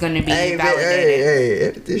Shakira is going to be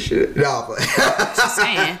validated. Hey, this shit. No, just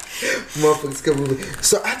saying. Motherfuckers come with.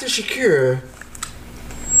 So after Shakira,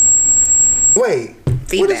 wait.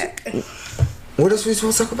 Feedback. What else we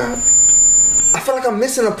supposed to talk about? I feel like I'm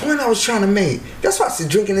missing a point I was trying to make. That's why I was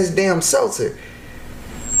drinking this damn seltzer.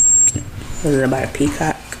 Was it about a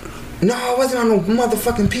peacock? No, it wasn't on no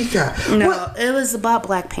motherfucking Peacock. No, What? it was about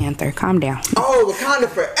Black Panther. Calm down. Oh, Wakanda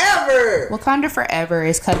Forever. Wakanda Forever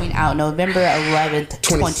is coming out November 11th.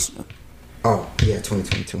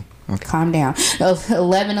 2022. Okay. Calm down.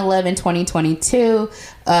 11/11/2022.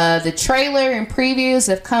 The trailer and previews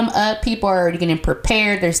have come up. People are already getting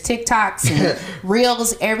prepared. There's TikToks and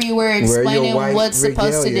reels everywhere explaining what's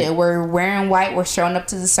supposed to do. We're wearing white. We're showing up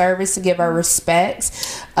to the service to give our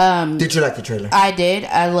respects. Did you like the trailer? I did.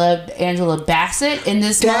 I loved Angela Bassett in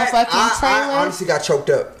this motherfucking trailer. I honestly got choked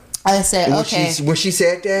up. I said, okay. When she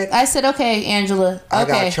said that, I said, okay, Angela. Okay. I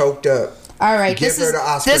got choked up. All right, Give her the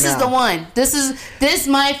Oscar this now. is the one. This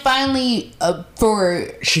might finally for.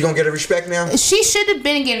 She gonna get her respect now. She should have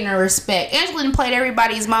been getting her respect. Angela done played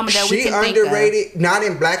everybody's mama that we can think of. She underrated, not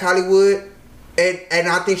in Black Hollywood, and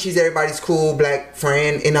I think she's everybody's cool black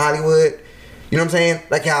friend in Hollywood. You know what I'm saying?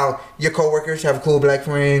 Like how your coworkers have a cool black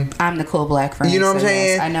friend. I'm the cool black friend. You know what I'm saying?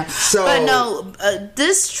 Yes, I know. So, but no,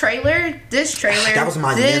 this trailer. That was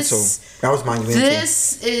monumental. This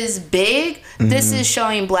is big. Mm-hmm. This is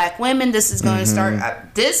showing black women. This is going to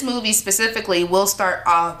start. This movie specifically will start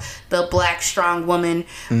off the black strong woman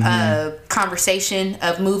conversation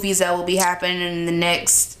of movies that will be happening in the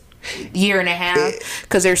next year and a half,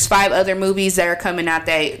 because there's 5 other movies that are coming out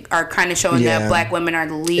that are kind of showing that black women are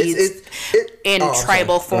the leads in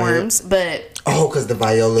tribal forms. But because the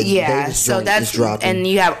Viola Davis so that's dropping. and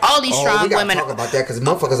you have all these strong women. Talk about that because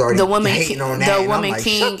motherfuckers already hating on that. The woman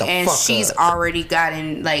king, and she's already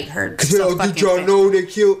gotten like her. Did y'all know they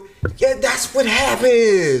killed? Yeah, that's what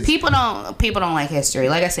happens. People don't like history.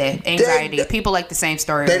 Like I said, anxiety. People like the same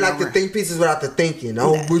story. They like to think pieces without the thinking.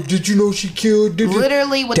 Oh, but did you know she killed?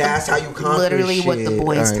 Literally, that's how you conquer literally shit. what the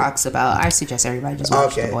boys talks about. I suggest everybody just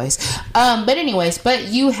watch the boys. But anyways,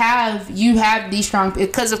 you have these strong,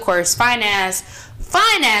 because of course fine ass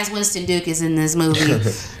Winston Duke is in this movie,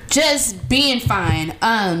 just being fine.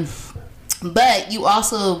 But you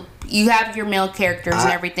have your male characters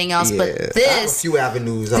and everything else, but this I have a few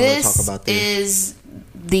avenues I want to talk about. This is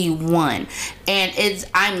the one, and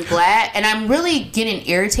I'm glad, and I'm really getting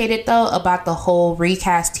irritated though about the whole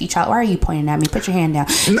recast T'Challa. Why are you pointing at me? Put your hand down.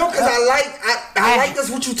 No, because I like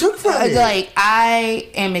this what you took from it. Like, I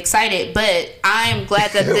am excited, but I'm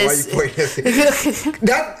glad that this. Why you pointing at me?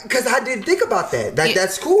 Because I didn't think about that.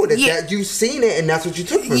 That's cool. That you've seen it and that's what you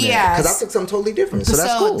took from it. Because I took something totally different. So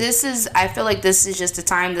that's cool. I feel like this is just a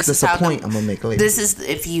time. This is a point I'm gonna make later. This is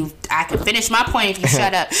I can finish my point if you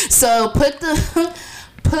shut up. So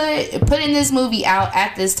putting this movie out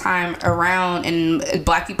at this time around, and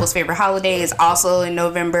black people's favorite holiday is also in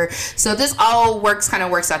November, so this all works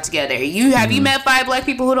out together. You met 5 black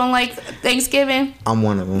people who don't like Thanksgiving? I'm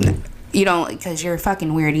one of them. You don't, because you're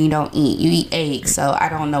fucking weird and you don't eat. You eat eggs, so I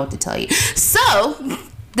don't know what to tell you. So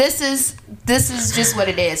this is just what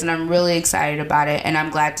it is, and I'm really excited about it, and I'm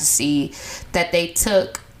glad to see that they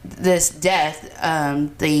took this death,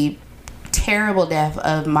 the terrible death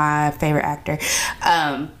of my favorite actor,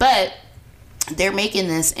 but they're making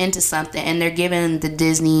this into something, and they're giving the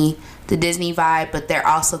Disney vibe, but they're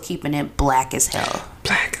also keeping it black as hell.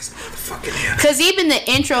 Black as fucking hell. Because even the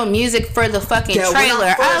intro music for the fucking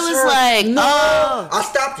trailer, I was like, oh. I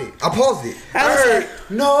stopped it. I paused it. I heard,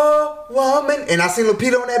 no woman. And I seen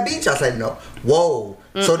Lupita on that beach. I was like, no. Whoa.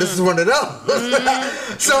 So this is one of those.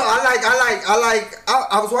 So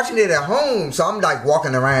I was watching it at home. So I'm like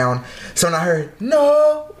walking around. So when I heard,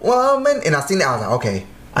 no woman. And I seen it. I was like, okay,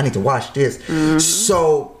 I need to watch this.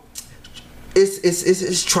 So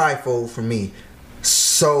it's trifold for me.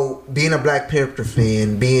 So being a Black Panther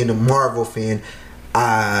fan, being a Marvel fan,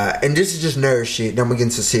 and this is just nerd shit. Then we get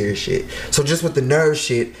into serious shit. So just with the nerd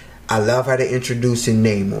shit, I love how they're introducing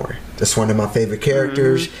Namor. That's one of my favorite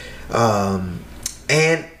characters.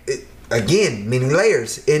 And again, many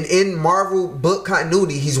layers. In Marvel book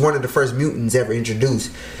continuity, he's one of the first mutants ever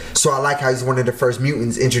introduced. So I like how he's one of the first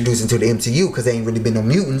mutants introduced into the MCU, because there ain't really been no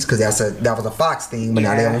mutants, because that was a Fox thing, but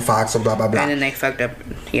now they own Fox, so blah blah blah. And then they fucked up.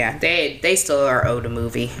 Yeah, they still are owed a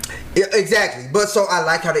movie. Yeah, exactly. But so I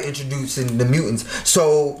like how they introducing the mutants.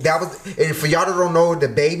 So that was, and for y'all that don't know, the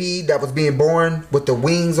baby that was being born with the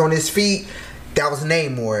wings on his feet, that was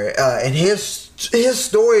Namor, and his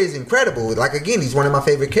story is incredible. Like, again, he's one of my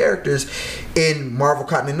favorite characters in Marvel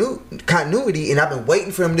continuity, and I've been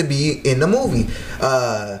waiting for him to be in the movie.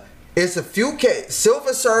 It's a few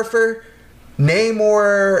Silver Surfer,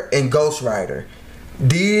 Namor, and Ghost Rider.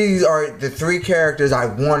 These are the 3 characters I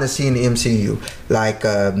want to see in the MCU. Like,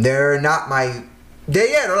 they're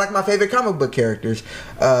like my favorite comic book characters,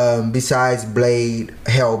 besides Blade,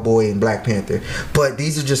 Hellboy, and Black Panther. But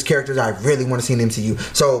these are just characters I really want to see in the MCU.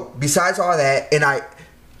 So besides all that, and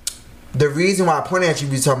the reason why I pointed at you,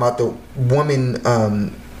 we talking about the woman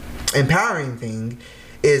empowering thing,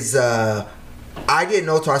 is I didn't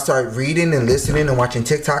know till I started reading and listening and watching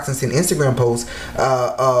TikToks and seeing Instagram posts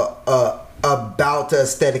about the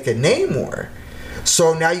aesthetic of Namor.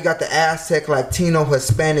 So now you got the Aztec, Latino,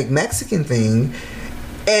 Hispanic, Mexican thing,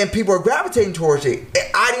 and people are gravitating towards it.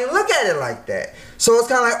 I didn't look at it like that. So it's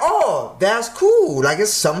kind of like, oh, that's cool. Like,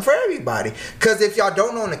 it's something for everybody. Because if y'all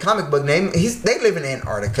don't know, in the comic book name, they live in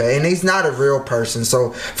Antarctica, and he's not a real person.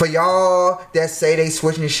 So for y'all that say they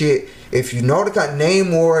switching shit, if you know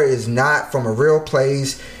Namor is not from a real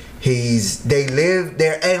place.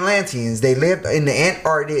 They're Atlanteans. They lived in the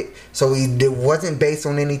Antarctic, so it wasn't based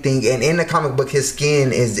on anything. And in the comic book, his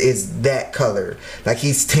skin is that color. Like,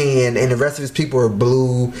 he's tan, and the rest of his people are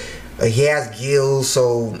blue. He has gills,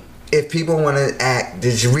 so if people want to act,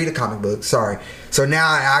 just read a comic book. Sorry. So now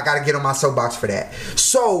I got to get on my soapbox for that.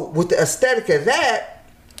 So with the aesthetic of that,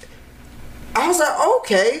 I was like,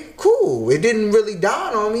 okay, cool. It didn't really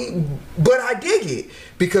dawn on me, but I dig it.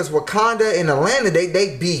 Because Wakanda and Atlanta,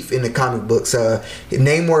 they beef in the comic books.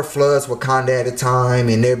 Namor floods Wakanda at a time,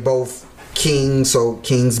 and they're both kings, so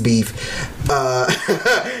kings beef.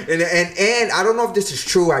 And I don't know if this is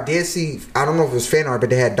true. I did see, I don't know if it was fan art, but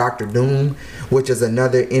they had Dr. Doom, which is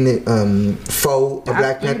another foe of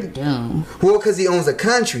Black Panther. Doom. Well, because he owns a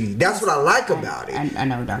country. That's what I like about it. I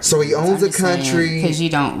know Dr. So he owns a country. Because you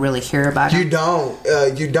don't really hear about him. You don't.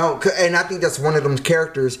 And I think that's one of them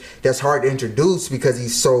characters that's hard to introduce because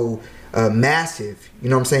he's so massive. You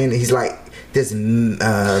know what I'm saying? He's like this.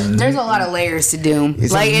 There's a lot of layers to Doom.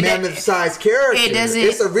 He's like a mammoth-sized character.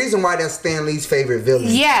 It's a reason why that's Stan Lee's favorite villain.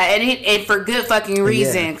 Yeah, and for good fucking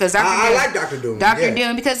reason. Because I like Dr. Doom.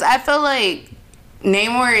 Doom, because I feel like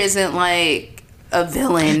Namor isn't like a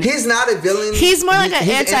villain. He's not a villain. He's more like an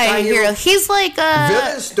anti-hero. He's like a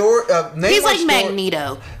villain story. He's like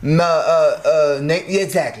Magneto.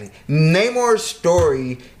 Exactly. Namor's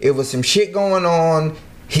story. It was some shit going on.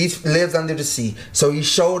 He lives under the sea, so he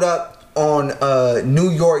showed up on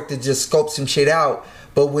New York to just scope some shit out.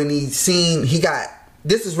 But when this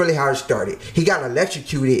is really how it started. He got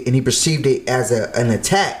electrocuted and he perceived it as an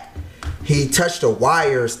attack. He touched a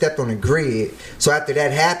wire, stepped on a grid. So after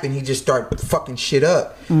that happened, he just started fucking shit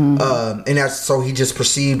up. Mm-hmm. And so he just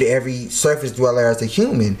perceived every surface dweller as a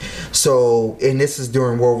human. So, and this is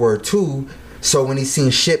during World War II. So when he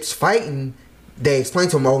seen ships fighting, they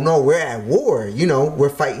explained to him, oh no, we're at war. You know, we're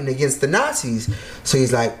fighting against the Nazis. So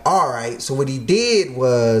he's like, all right. So what he did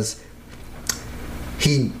was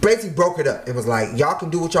he basically broke it up. It was like, y'all can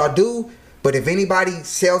do what y'all do, but if anybody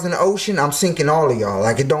sails in the ocean, I'm sinking all of y'all.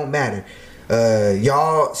 Like, it don't matter.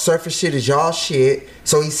 Y'all surface shit is y'all shit.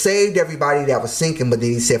 So he saved everybody that was sinking, but then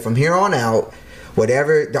he said, from here on out,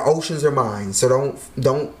 whatever, the oceans are mine. So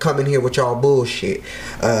don't come in here with y'all bullshit.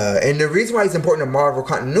 And the reason why he's important to Marvel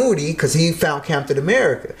continuity, because he found Captain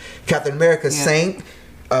America. Captain America sank.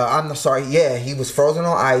 He was frozen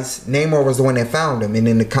on ice. Namor was the one that found him. And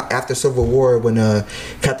then after Civil War, when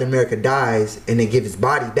Captain America dies and they give his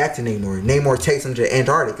body back to Namor takes him to the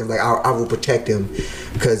Antarctic and like, I will protect him.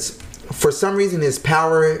 Because for some reason his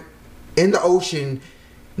power in the ocean,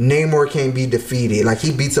 Namor can't be defeated. Like,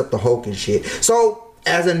 he beats up the Hulk and shit. So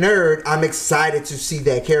as a nerd, I'm excited to see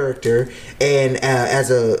that character, and as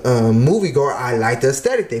a moviegoer, I like the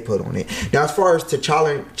aesthetic they put on it. Now, as far as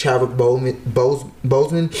T'Challa and Chadwick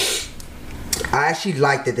Boseman, I actually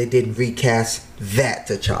like that they didn't recast that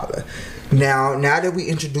T'Challa. Now that we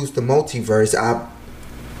introduced the multiverse,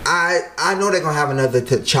 I know they're gonna have another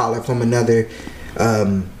T'Challa from another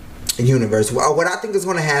universe. Well, what I think is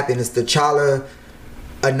gonna happen is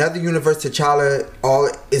another universe, T'Challa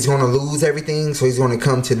is going to lose everything, so he's going to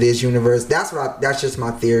come to this universe. That's just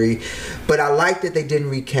my theory. But I like that they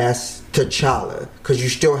didn't recast T'Challa, because you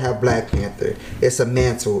still have Black Panther. It's a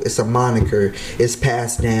mantle, it's a moniker, it's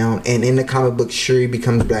passed down, and in the comic book, Shuri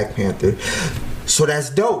becomes Black Panther. So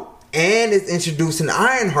that's dope. And it's introducing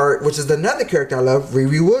Ironheart, which is another character I love,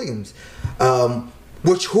 Riri Williams, whom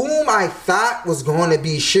I thought was going to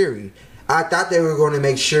be Shuri. I thought they were going to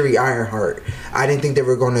make Shuri Ironheart. I didn't think they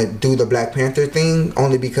were going to do the Black Panther thing,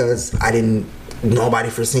 only because nobody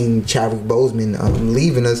foreseen Chadwick Boseman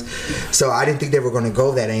leaving us. So I didn't think they were going to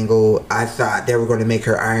go that angle. I thought they were going to make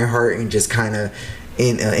her Ironheart and just kind of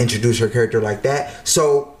introduce her character like that.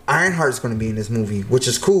 So Ironheart is going to be in this movie, which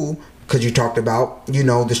is cool. Because you talked about,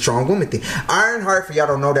 the strong woman thing. Ironheart, for y'all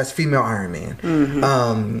don't know, that's female Iron Man.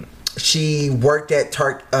 Mm-hmm. she worked at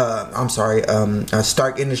Stark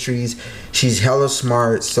Industries. She's hella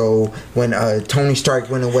smart. So when Tony Stark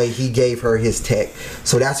went away, he gave her his tech.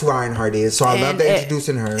 So that's who Ironheart is. So I love that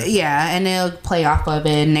introducing her. Yeah, and they'll play off of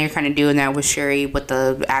it, and they're kind of doing that with Shuri with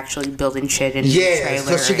the actually building shit in the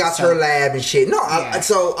trailer. So she got her lab and shit. No,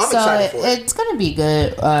 so I'm excited for it. It's gonna be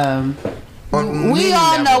good. We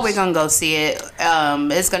all know we're gonna go see it.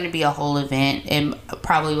 It's gonna be a whole event and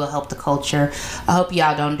probably will help the culture. I hope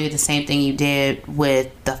y'all don't do the same thing you did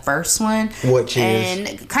with the first one, which is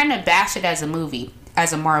and kind of bash it as a movie,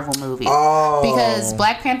 as a Marvel movie. Oh, because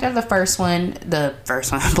Black Panther,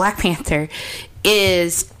 Black Panther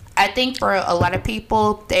is, I think for a lot of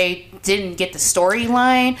people, they didn't get the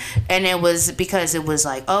storyline, and it was because it was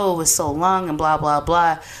like, oh, it was so long and blah blah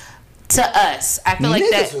blah. To us, I feel like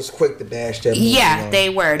niggas was quick to bash that movie. Yeah, they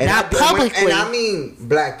were. And not publicly. And I mean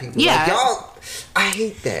black people. Yeah. Like, y'all, I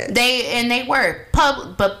hate that. They were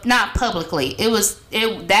but not publicly.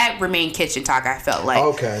 That remained kitchen talk. I felt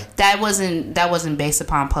like that wasn't based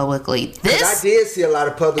upon publicly. This I did see a lot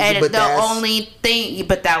of publicly, and but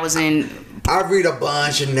that was in. I read a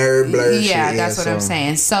bunch of nerd blur. Yeah, that's what I'm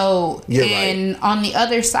saying. So, on the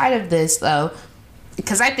other side of this though.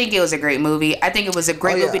 Because I think it was a great movie. I think it was a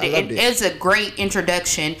great movie. It's a great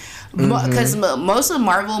introduction. Because most of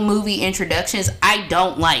Marvel movie introductions, I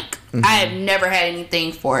don't like. I have never had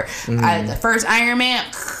anything for it. The first Iron Man,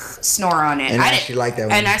 snore on it. And I actually like that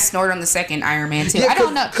one. And I snored on the second Iron Man too. Yeah, I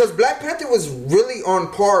don't know. Because Black Panther was really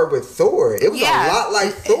on par with Thor. It was a lot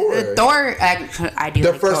like Thor. Thor, I do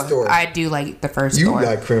the like first Thor. I do like the first you Thor. You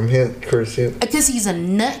like Chris Hemsworth? Because he's a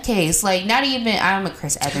nutcase. Like, not even, I'm a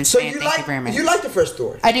Chris Evans fan. Thank you very much. You like the first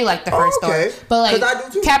Thor? I do like the first Thor. But like, I do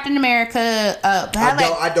too. Captain America,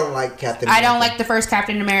 I don't like Captain America. I don't like the first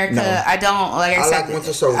Captain America. No. I don't, like I said, like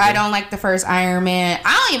Winter Soldier. I don't like the first Iron Man.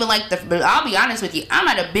 I don't even like but I'll be honest with you, I'm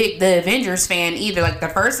not the Avengers fan either. Like the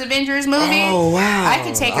first Avengers movie. Oh wow! I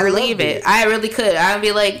could take or leave it. I really could. I'd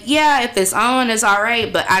be like, yeah, if it's on, it's all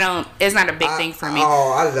right. But I don't. It's not a big thing for me.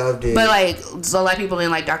 Oh, I loved it. But like, so a lot of people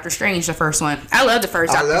didn't like Doctor Strange, the first one. I love the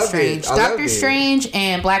first Doctor Strange. Doctor Strange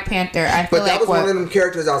and Black Panther. I feel that was one of them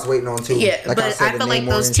characters I was waiting on too. Yeah, like but I feel like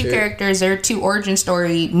those two characters, their two origin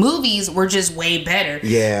story movies, were just way better.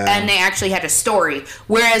 Yeah, and they actually had a story,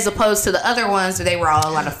 whereas opposed to the other ones, they were all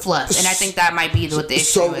a lot of fluff. And I think that might be what the issue is.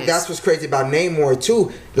 So that's what's crazy about Namor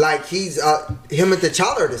too. Like he's him and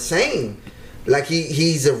T'Challa are the same. Like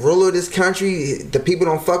he's a ruler of this country. The people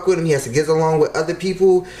don't fuck with him. He has to get along with other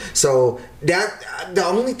people. So that the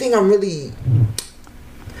only thing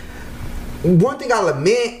one thing I'll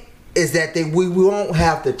admit is that we won't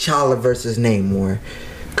have T'Challa versus Namor,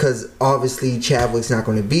 because obviously Chadwick's not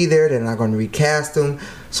going to be there. They're not going to recast him.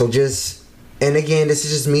 So and again, this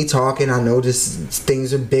is just me talking. I know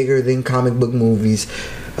things are bigger than comic book movies.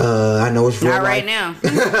 I know it's real not life. right now.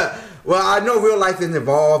 Well, I know real life isn't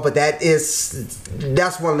involved, but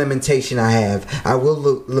that's one limitation I have. I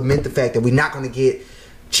will lament the fact that we're not going to get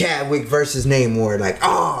Chadwick versus Namor. Like,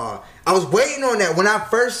 I was waiting on that. When I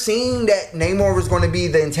first seen that Namor was going to be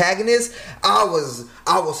the antagonist, I was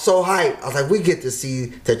so hyped. I was like, we get to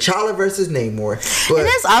see T'Challa versus Namor. But, and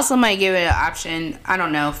this also might give it an option, I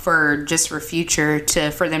don't know, for future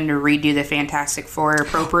for them to redo the Fantastic Four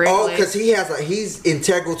appropriately. Oh, because he's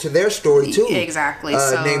integral to their story too. Exactly.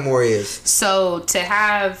 Namor is. So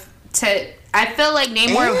I feel like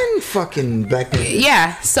Namor and fucking Black Panther.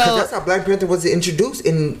 Yeah, so that's how Black Panther was introduced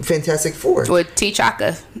in Fantastic Four with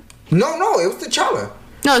T'Chaka. No, it was T'Challa.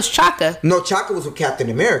 No, it's Chaka. No, Chaka was with Captain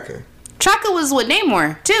America. Chaka was with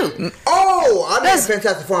Namor too. Oh, I meant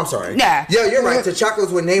Fantastic Four. I'm sorry. Yeah, you're right. T'Chaka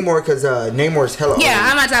was with Namor because Namor's hella old.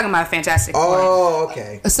 I'm not talking about Fantastic Four. Oh,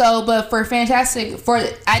 okay. So, but for Fantastic Four,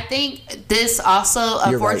 I think this also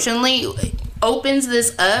unfortunately opens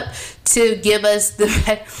this up to give us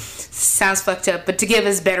sounds fucked up, but to give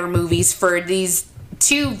us better movies for these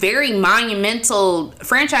two very monumental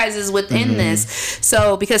franchises within this.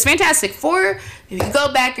 So, because Fantastic Four, if you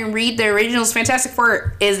go back and read the originals, Fantastic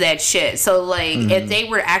Four is that shit. So, like, if they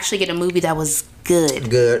were to actually get a movie that was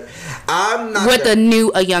good, I'm not with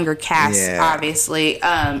a younger cast, obviously.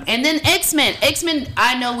 And then X-Men,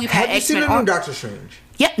 I know we've had X-Men. Have you seen the new Doctor Strange?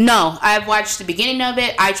 Yeah, no, I've watched the beginning of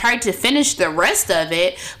it. I tried to finish the rest of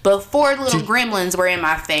it, but 4 little gremlins were in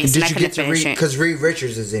my face, and I couldn't finish it. Because Reed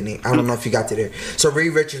Richards is in it. I don't know if you got to there. So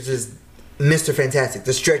Reed Richards is Mr. Fantastic,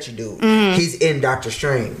 the stretchy dude. He's in Doctor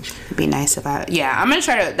Strange. It'd be nice if I'm gonna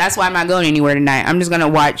try to. That's why I'm not going anywhere tonight. I'm just gonna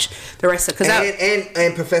watch the rest of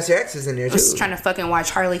and Professor X is in there too. I was trying to fucking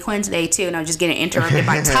watch Harley Quinn today too, and I'm just getting interrupted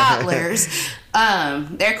by toddlers.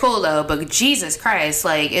 They're cool though, but Jesus Christ,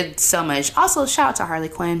 like it's so much. Also, shout out to Harley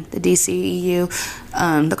Quinn, the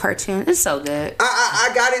DCEU, the cartoon. It's so good.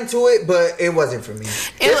 I got into it, but it wasn't for me.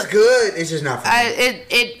 It's good. It's just not for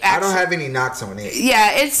me. I don't have any knocks on it.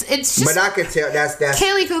 Yeah, it's just. But I could tell that's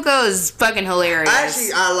Kaylee Kuko is fucking hilarious.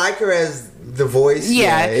 Actually, I like her as the voice.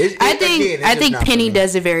 Yeah, I think Penny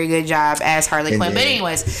does a very good job as Harley Quinn. But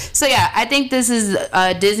anyways, so yeah, I think this is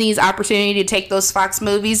Disney's opportunity to take those Fox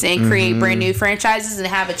movies and create brand new franchises and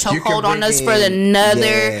have a chokehold on us for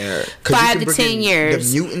another 5 to 10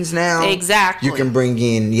 years. The mutants now, exactly. You can bring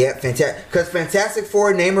in fantastic, because Fantastic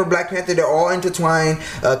Four, Namor, Black Panther, they're all intertwined.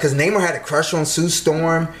 Because Namor had a crush on Sue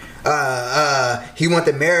Storm. He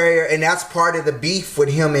wanted to marry her, and that's part of the beef with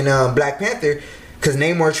him and Black Panther. Because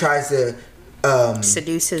Namor tries to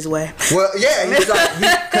seduce his way. Well, yeah, he was like,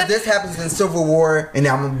 because this happens in Civil War, and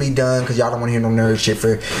I'm gonna be done because y'all don't want to hear no nerd shit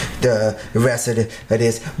for the rest of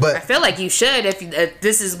this. But I feel like you should if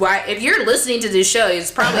this is why. If you're listening to this show,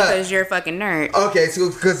 it's probably because you're a fucking nerd. Okay,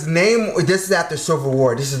 so because this is after Civil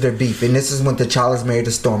War. This is their beef, and this is when T'Challa's married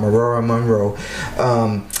to Storm, Aurora Monroe.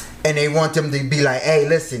 And they want them to be like, hey,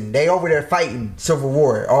 listen, they over there fighting Civil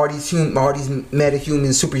War. All these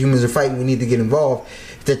metahumans, superhumans are fighting. We need to get involved.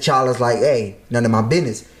 T'Challa's like, hey, none of my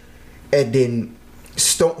business. And then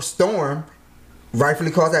Storm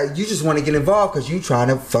rightfully calls out, you just want to get involved because you trying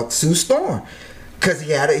to fuck Sue Storm. Because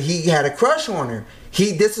he had a crush on her.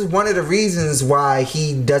 This is one of the reasons why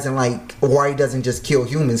he doesn't just kill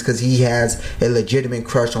humans, because he has a legitimate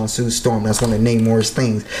crush on Sue Storm. That's one of Namor's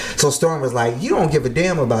things. So Storm was like, you don't give a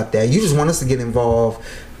damn about that. You just want us to get involved.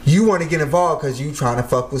 You want to get involved because you trying to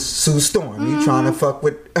fuck with Sue Storm. You trying to fuck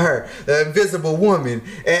with her, the Invisible Woman.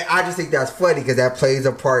 And I just think that's funny because that plays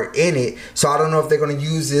a part in it. So I don't know if they're going to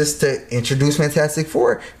use this to introduce Fantastic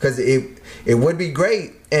Four, because it would be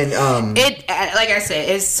great. And like I said,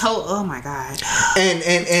 it's so, oh my god.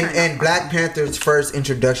 And Black Panther's first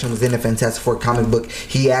introduction was in the Fantastic Four comic book.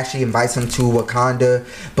 He actually invites him to Wakanda,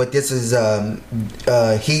 but this is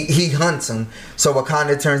he hunts him, so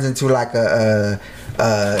Wakanda turns into like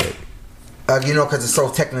because it's so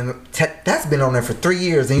that's been on there for 3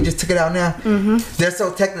 years and he just took it out now. They're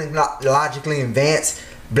so technologically advanced.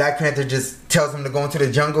 Black Panther just tells him to go into the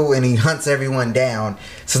jungle and he hunts everyone down.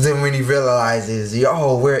 So then when he realizes,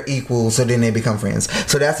 we're equal, so then they become friends.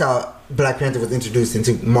 So that's how Black Panther was introduced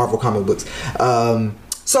into Marvel comic books.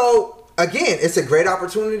 So again, it's a great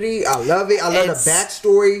opportunity. I love it. I love the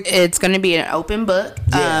backstory. It's going to be an open book.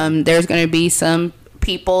 Yeah. There's going to be some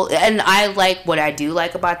people, and what I do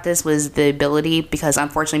like about this was the ability, because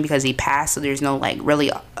unfortunately because he passed, so there's no really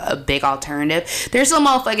a big alternative. There's some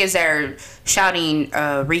motherfuckers that are shouting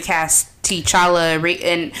recast T'Challa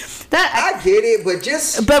and that I get it,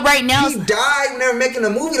 but right now he died when they were making a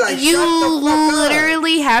movie. Like, you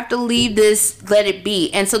literally have to leave this, let it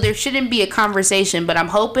be. And so there shouldn't be a conversation, but I'm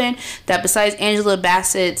hoping that besides Angela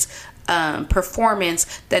Bassett's performance,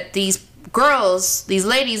 that these girls, these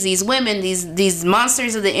ladies, these women, these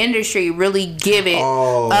monsters of the industry really give it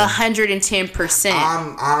 110%.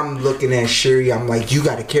 I'm looking at Shuri. I'm like, you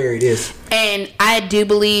got to carry this. And I do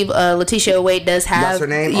believe Letitia Wade does have. That's her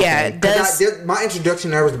name. Yeah, okay. Does. My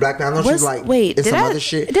introduction there was Black Panther. She's like, wait, it's some other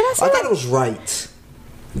shit. Did I say thought it was right.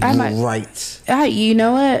 Right. You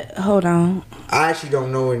know what? Hold on. I actually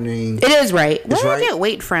don't know her name. It is right. Where did I get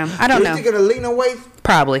Wade from? I don't know. You think of Lena Waithe?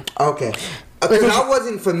 Probably. Okay. Because I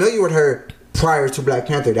wasn't familiar with her prior to Black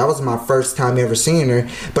Panther. That was my first time ever seeing her.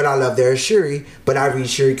 But I love her as Shuri. But I read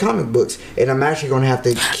Shuri comic books. And I'm actually going to have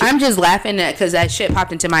to... I'm just laughing at because that shit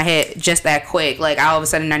popped into my head just that quick. Like, all of a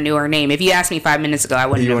sudden I knew her name. If you asked me 5 minutes ago, I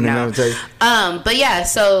wouldn't have known. But yeah,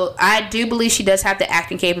 so I do believe she does have the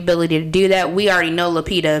acting capability to do that. We already know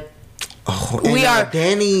Lupita.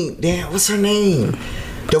 Danny... what's her name?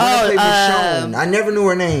 The one that played Michonne. I never knew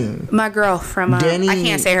her name. My girl from Danny I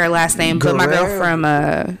can't say her last name, but my girl from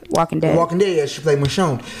Walking Dead. Walking Dead, yeah, she played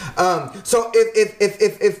Michonne. So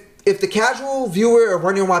if the casual viewer are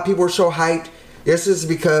wondering why people are so hyped, this is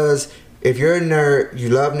because if you're a nerd, you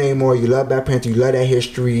love Namor, you love Black Panther, you love that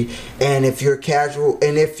history, and if you're casual,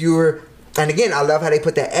 and again, I love how they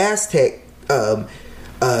put that Aztec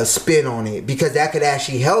spin on it, because that could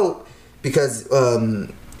actually help, because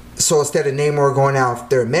so instead of Namor going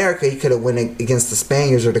after America, he could have went against the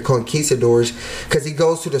Spaniards or the Conquistadors, because he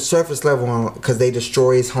goes to the surface level because they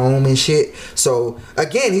destroy his home and shit. So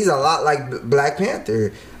again, he's a lot like Black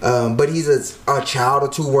Panther, but he's a child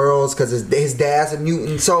of two worlds because his dad's a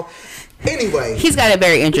mutant. So anyway, he's got a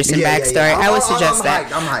very interesting backstory. Yeah. I would suggest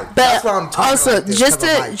that. I'm hyped. But that's why I'm talking also, like this,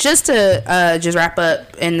 just to wrap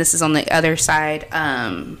up, and this is on the other side,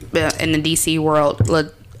 in the DC world.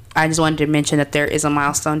 I just wanted to mention that there is a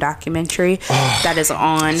Milestone documentary that is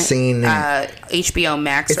on HBO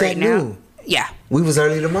Max right now. New? Yeah. We was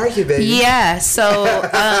early to market, baby. Yeah. So,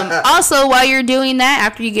 also, while you're doing that,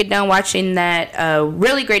 after you get done watching that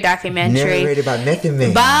really great documentary. Narrated by Method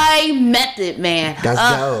Man. By Method Man.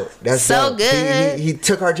 That's dope. That's so dope. good. He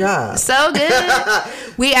took our job. So good.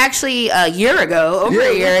 We actually, a year ago,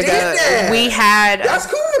 we had... That's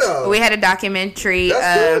cool, though. We had a documentary.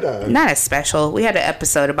 That's cool, though. Not a special. We had an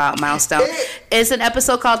episode about Milestone. It's an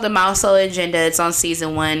episode called The Milestone Agenda. It's on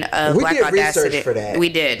season 1 of Black Audacity. We did research for that. We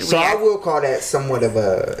did. So I will call that somewhat of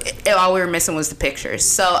a... All we were missing was the pictures.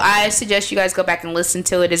 So I suggest you guys go back and listen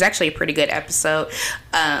to it. It's actually a pretty good episode.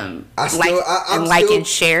 Like and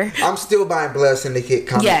share. I'm still buying Blood Syndicate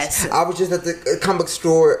comics. Yes. I was just at the comic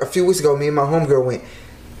store a few weeks ago. Me and my homegirl went.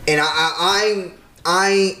 And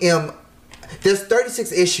I am... There's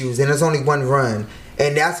 36 issues and there's only one run.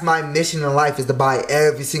 And that's my mission in life, is to buy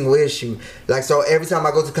every single issue. Like, so every time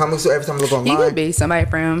I go to the comic store, every time I look online... You could be somebody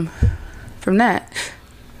from that.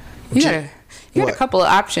 You got a couple of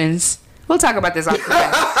options. We'll talk about this off the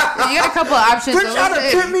bat. You got a couple of options. Quit trying to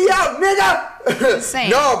trip me out, nigga. Just saying.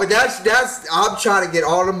 No, but that's I'm trying to get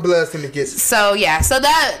all them Blood Syndicates. So yeah, so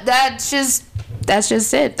that's just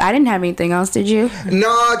it. I didn't have anything else. Did you?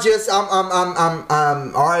 No, just I'm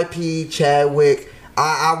R.I.P. Chadwick.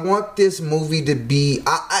 I want this movie to be,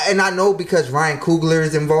 and I know because Ryan Coogler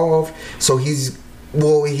is involved, so he's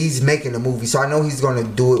making the movie, so I know he's gonna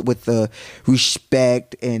do it with the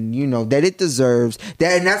respect and that it deserves.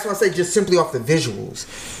 And that's why I say, just simply off the visuals.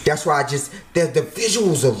 That's why the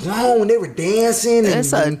visuals alone, they were dancing.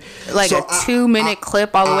 It's a 2-minute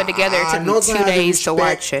clip all the way together. It took me 2 days to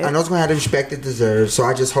watch it. I know it's gonna have the respect it deserves. So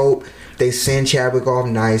I just hope they send Chadwick off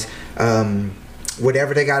nice.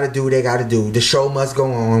 Whatever they gotta do, they gotta do. The show must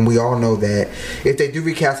go on. We all know that. If they do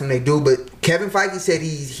recast him, they do. But Kevin Feige said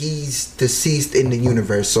he's deceased in the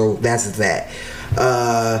universe, so that's that.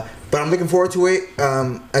 But I'm looking forward to it.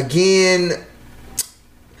 Again,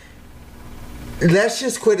 let's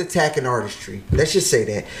just quit attacking artistry. Let's just say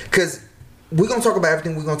that, because we're gonna talk about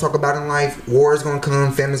everything we're gonna talk about in life. War is gonna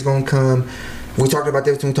come. Famine's gonna come. We talked about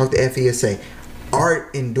this when we talked to FESA.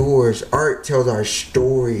 Art endures. Art tells our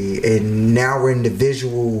story, and now we're in the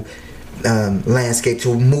visual landscape.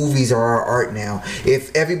 So movies are our art now.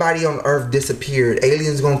 If everybody on Earth disappeared,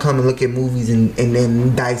 aliens gonna come and look at movies and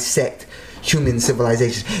then dissect human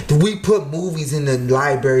civilizations. We put movies in the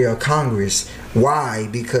Library of Congress. Why?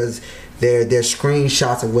 Because they're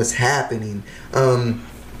screenshots of what's happening.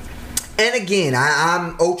 And again,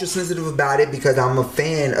 I'm ultra sensitive about it because I'm a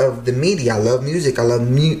fan of the media. I love music. I love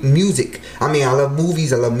music. I mean, I love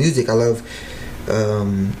movies. I love music. I love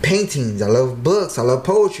paintings. I love books. I love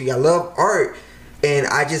poetry. I love art. And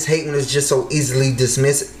I just hate when it's just so easily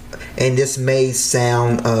dismissed. And this may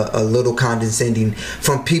sound a little condescending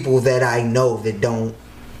from people that I know that don't.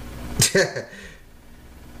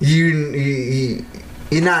 You're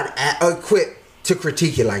not equipped to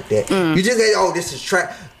critique it like that. You just say, "Oh, this is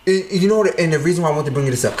trash." You know, and the reason why I want to bring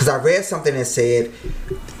this up, because I read something that said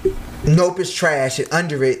Nope is trash, and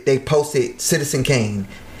under it they posted Citizen Kane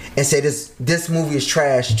and said this movie is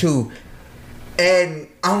trash too. And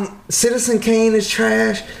Citizen Kane is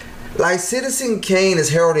trash. Like, Citizen Kane is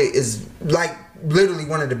heralded is like literally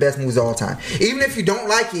one of the best movies of all time. Even if you don't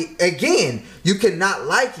like it, again, you cannot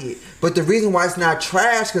like it. But the reason why it's not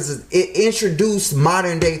trash because it introduced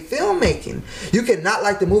modern day filmmaking. You cannot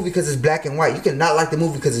like the movie because it's black and white. You cannot like the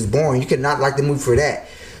movie because it's boring. You cannot like the movie for that.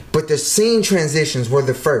 But the scene transitions were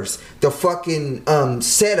the first. The fucking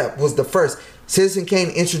setup was the first. Citizen Kane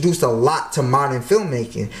introduced a lot to modern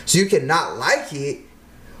filmmaking. So you cannot like it,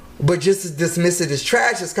 but just to dismiss it as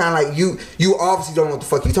trash, it's kind of like you obviously don't know what the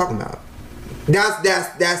fuck you're talking about.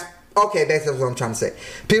 That's okay. That's what I'm trying to say.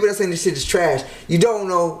 People that saying this shit is trash, you don't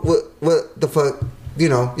know what the fuck you're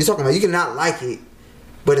talking about. You can not like it,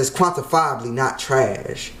 but it's quantifiably not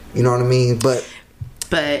trash. You know what I mean? But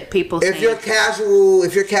people, if you're casual,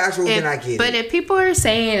 then I get it. But if people are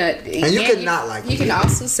saying, and you can not like it, you can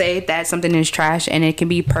also say that something is trash, and it can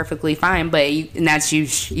be perfectly fine. But and that's you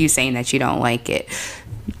saying that you don't like it.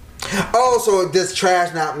 Oh, so does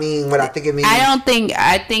trash not mean what I think it means?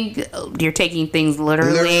 I think you're taking things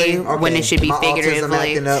literally okay. When it should be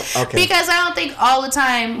figuratively. Okay. Because I don't think all the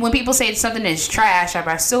time when people say something is trash or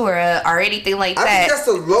basura or anything like that. I think that's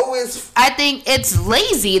the lowest. I think it's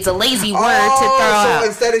lazy. It's a lazy word to throw out. So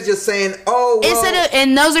instead of just saying,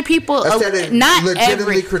 and those are people not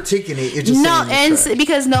legitimately critiquing it. You're just saying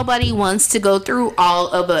because nobody wants to go through all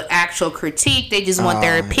of an actual critique. They just want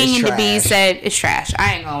their opinion to be said. It's trash.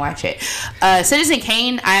 I ain't gonna watch watch it. Citizen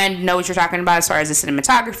Kane, I know what you're talking about as far as the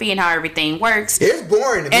cinematography and how everything works. It's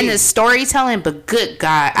boring to me. And the storytelling, but good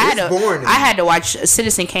God, I had to watch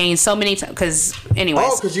Citizen Kane so many times because, anyways.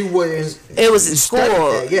 Oh, because you wouldn't. It was in school.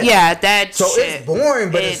 That so shit. It's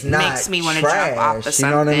boring, but it's not. It makes me want to jump off of something.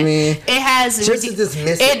 You know what I mean? It has just to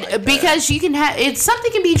dismiss it like because you can have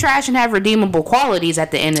something can be trash and have redeemable qualities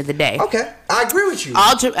at the end of the day. Okay, I agree with you.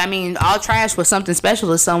 All trash was something special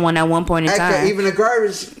to someone at one point in time. Even the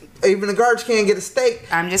garbage can get a steak.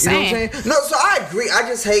 I'm just saying. Know what I'm saying. No, so I agree. I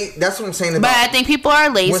just hate. That's what I'm saying about. But I think people are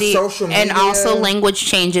lazy, social media, and also language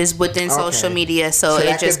changes within social media, so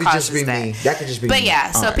it just causes that. Me. That could just be. But me.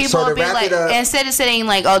 yeah, so people will be like, instead of saying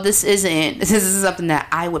like, "Oh, this is something that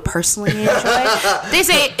I would personally enjoy," they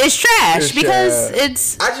say it's trash because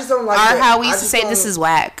it's. I just don't like. How we used to say this is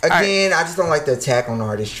whack. Again, I just don't like the attack on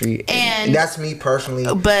artistry, and that's me personally.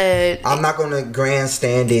 But I'm not gonna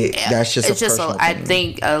grandstand it. That's just. I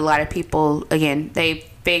think a lot of people, again, they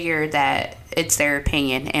figure that it's their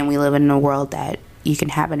opinion, and we live in a world that you can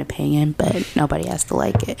have an opinion, but nobody has to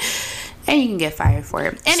like it, and you can get fired for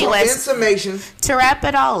it. Anyways, so in summation, to wrap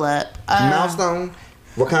it all up, Milestone,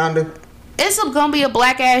 Wakanda. It's gonna be a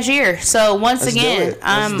black ass year. So once again,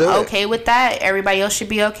 I'm okay with that. Everybody else should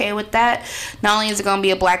be okay with that. Not only is it gonna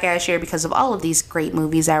be a black ass year because of all of these great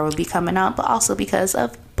movies that will be coming out, but also because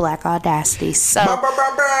of Black Audacity. So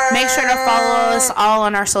make sure to follow us all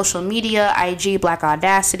on our social media, IG Black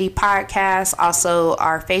Audacity Podcast, also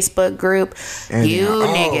our Facebook group. And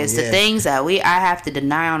the things that I have to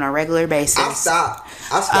deny on a regular basis. I'll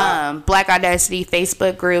stop. Black Audacity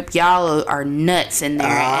Facebook group. Y'all are nuts in there,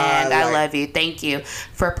 and I love you. Thank you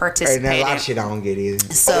for participating. And a lot of shit I don't get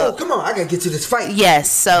either. So come on, I gotta get to this fight. Yes,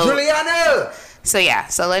 so Juliana. So yeah,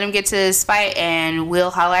 so let him get to this fight, and we'll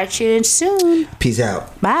holler at you soon. Peace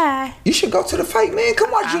out. Bye. You should go to the fight, man.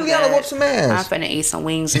 Come on, Juliana, whoop some ass. I'm finna eat some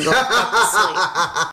wings and go to sleep.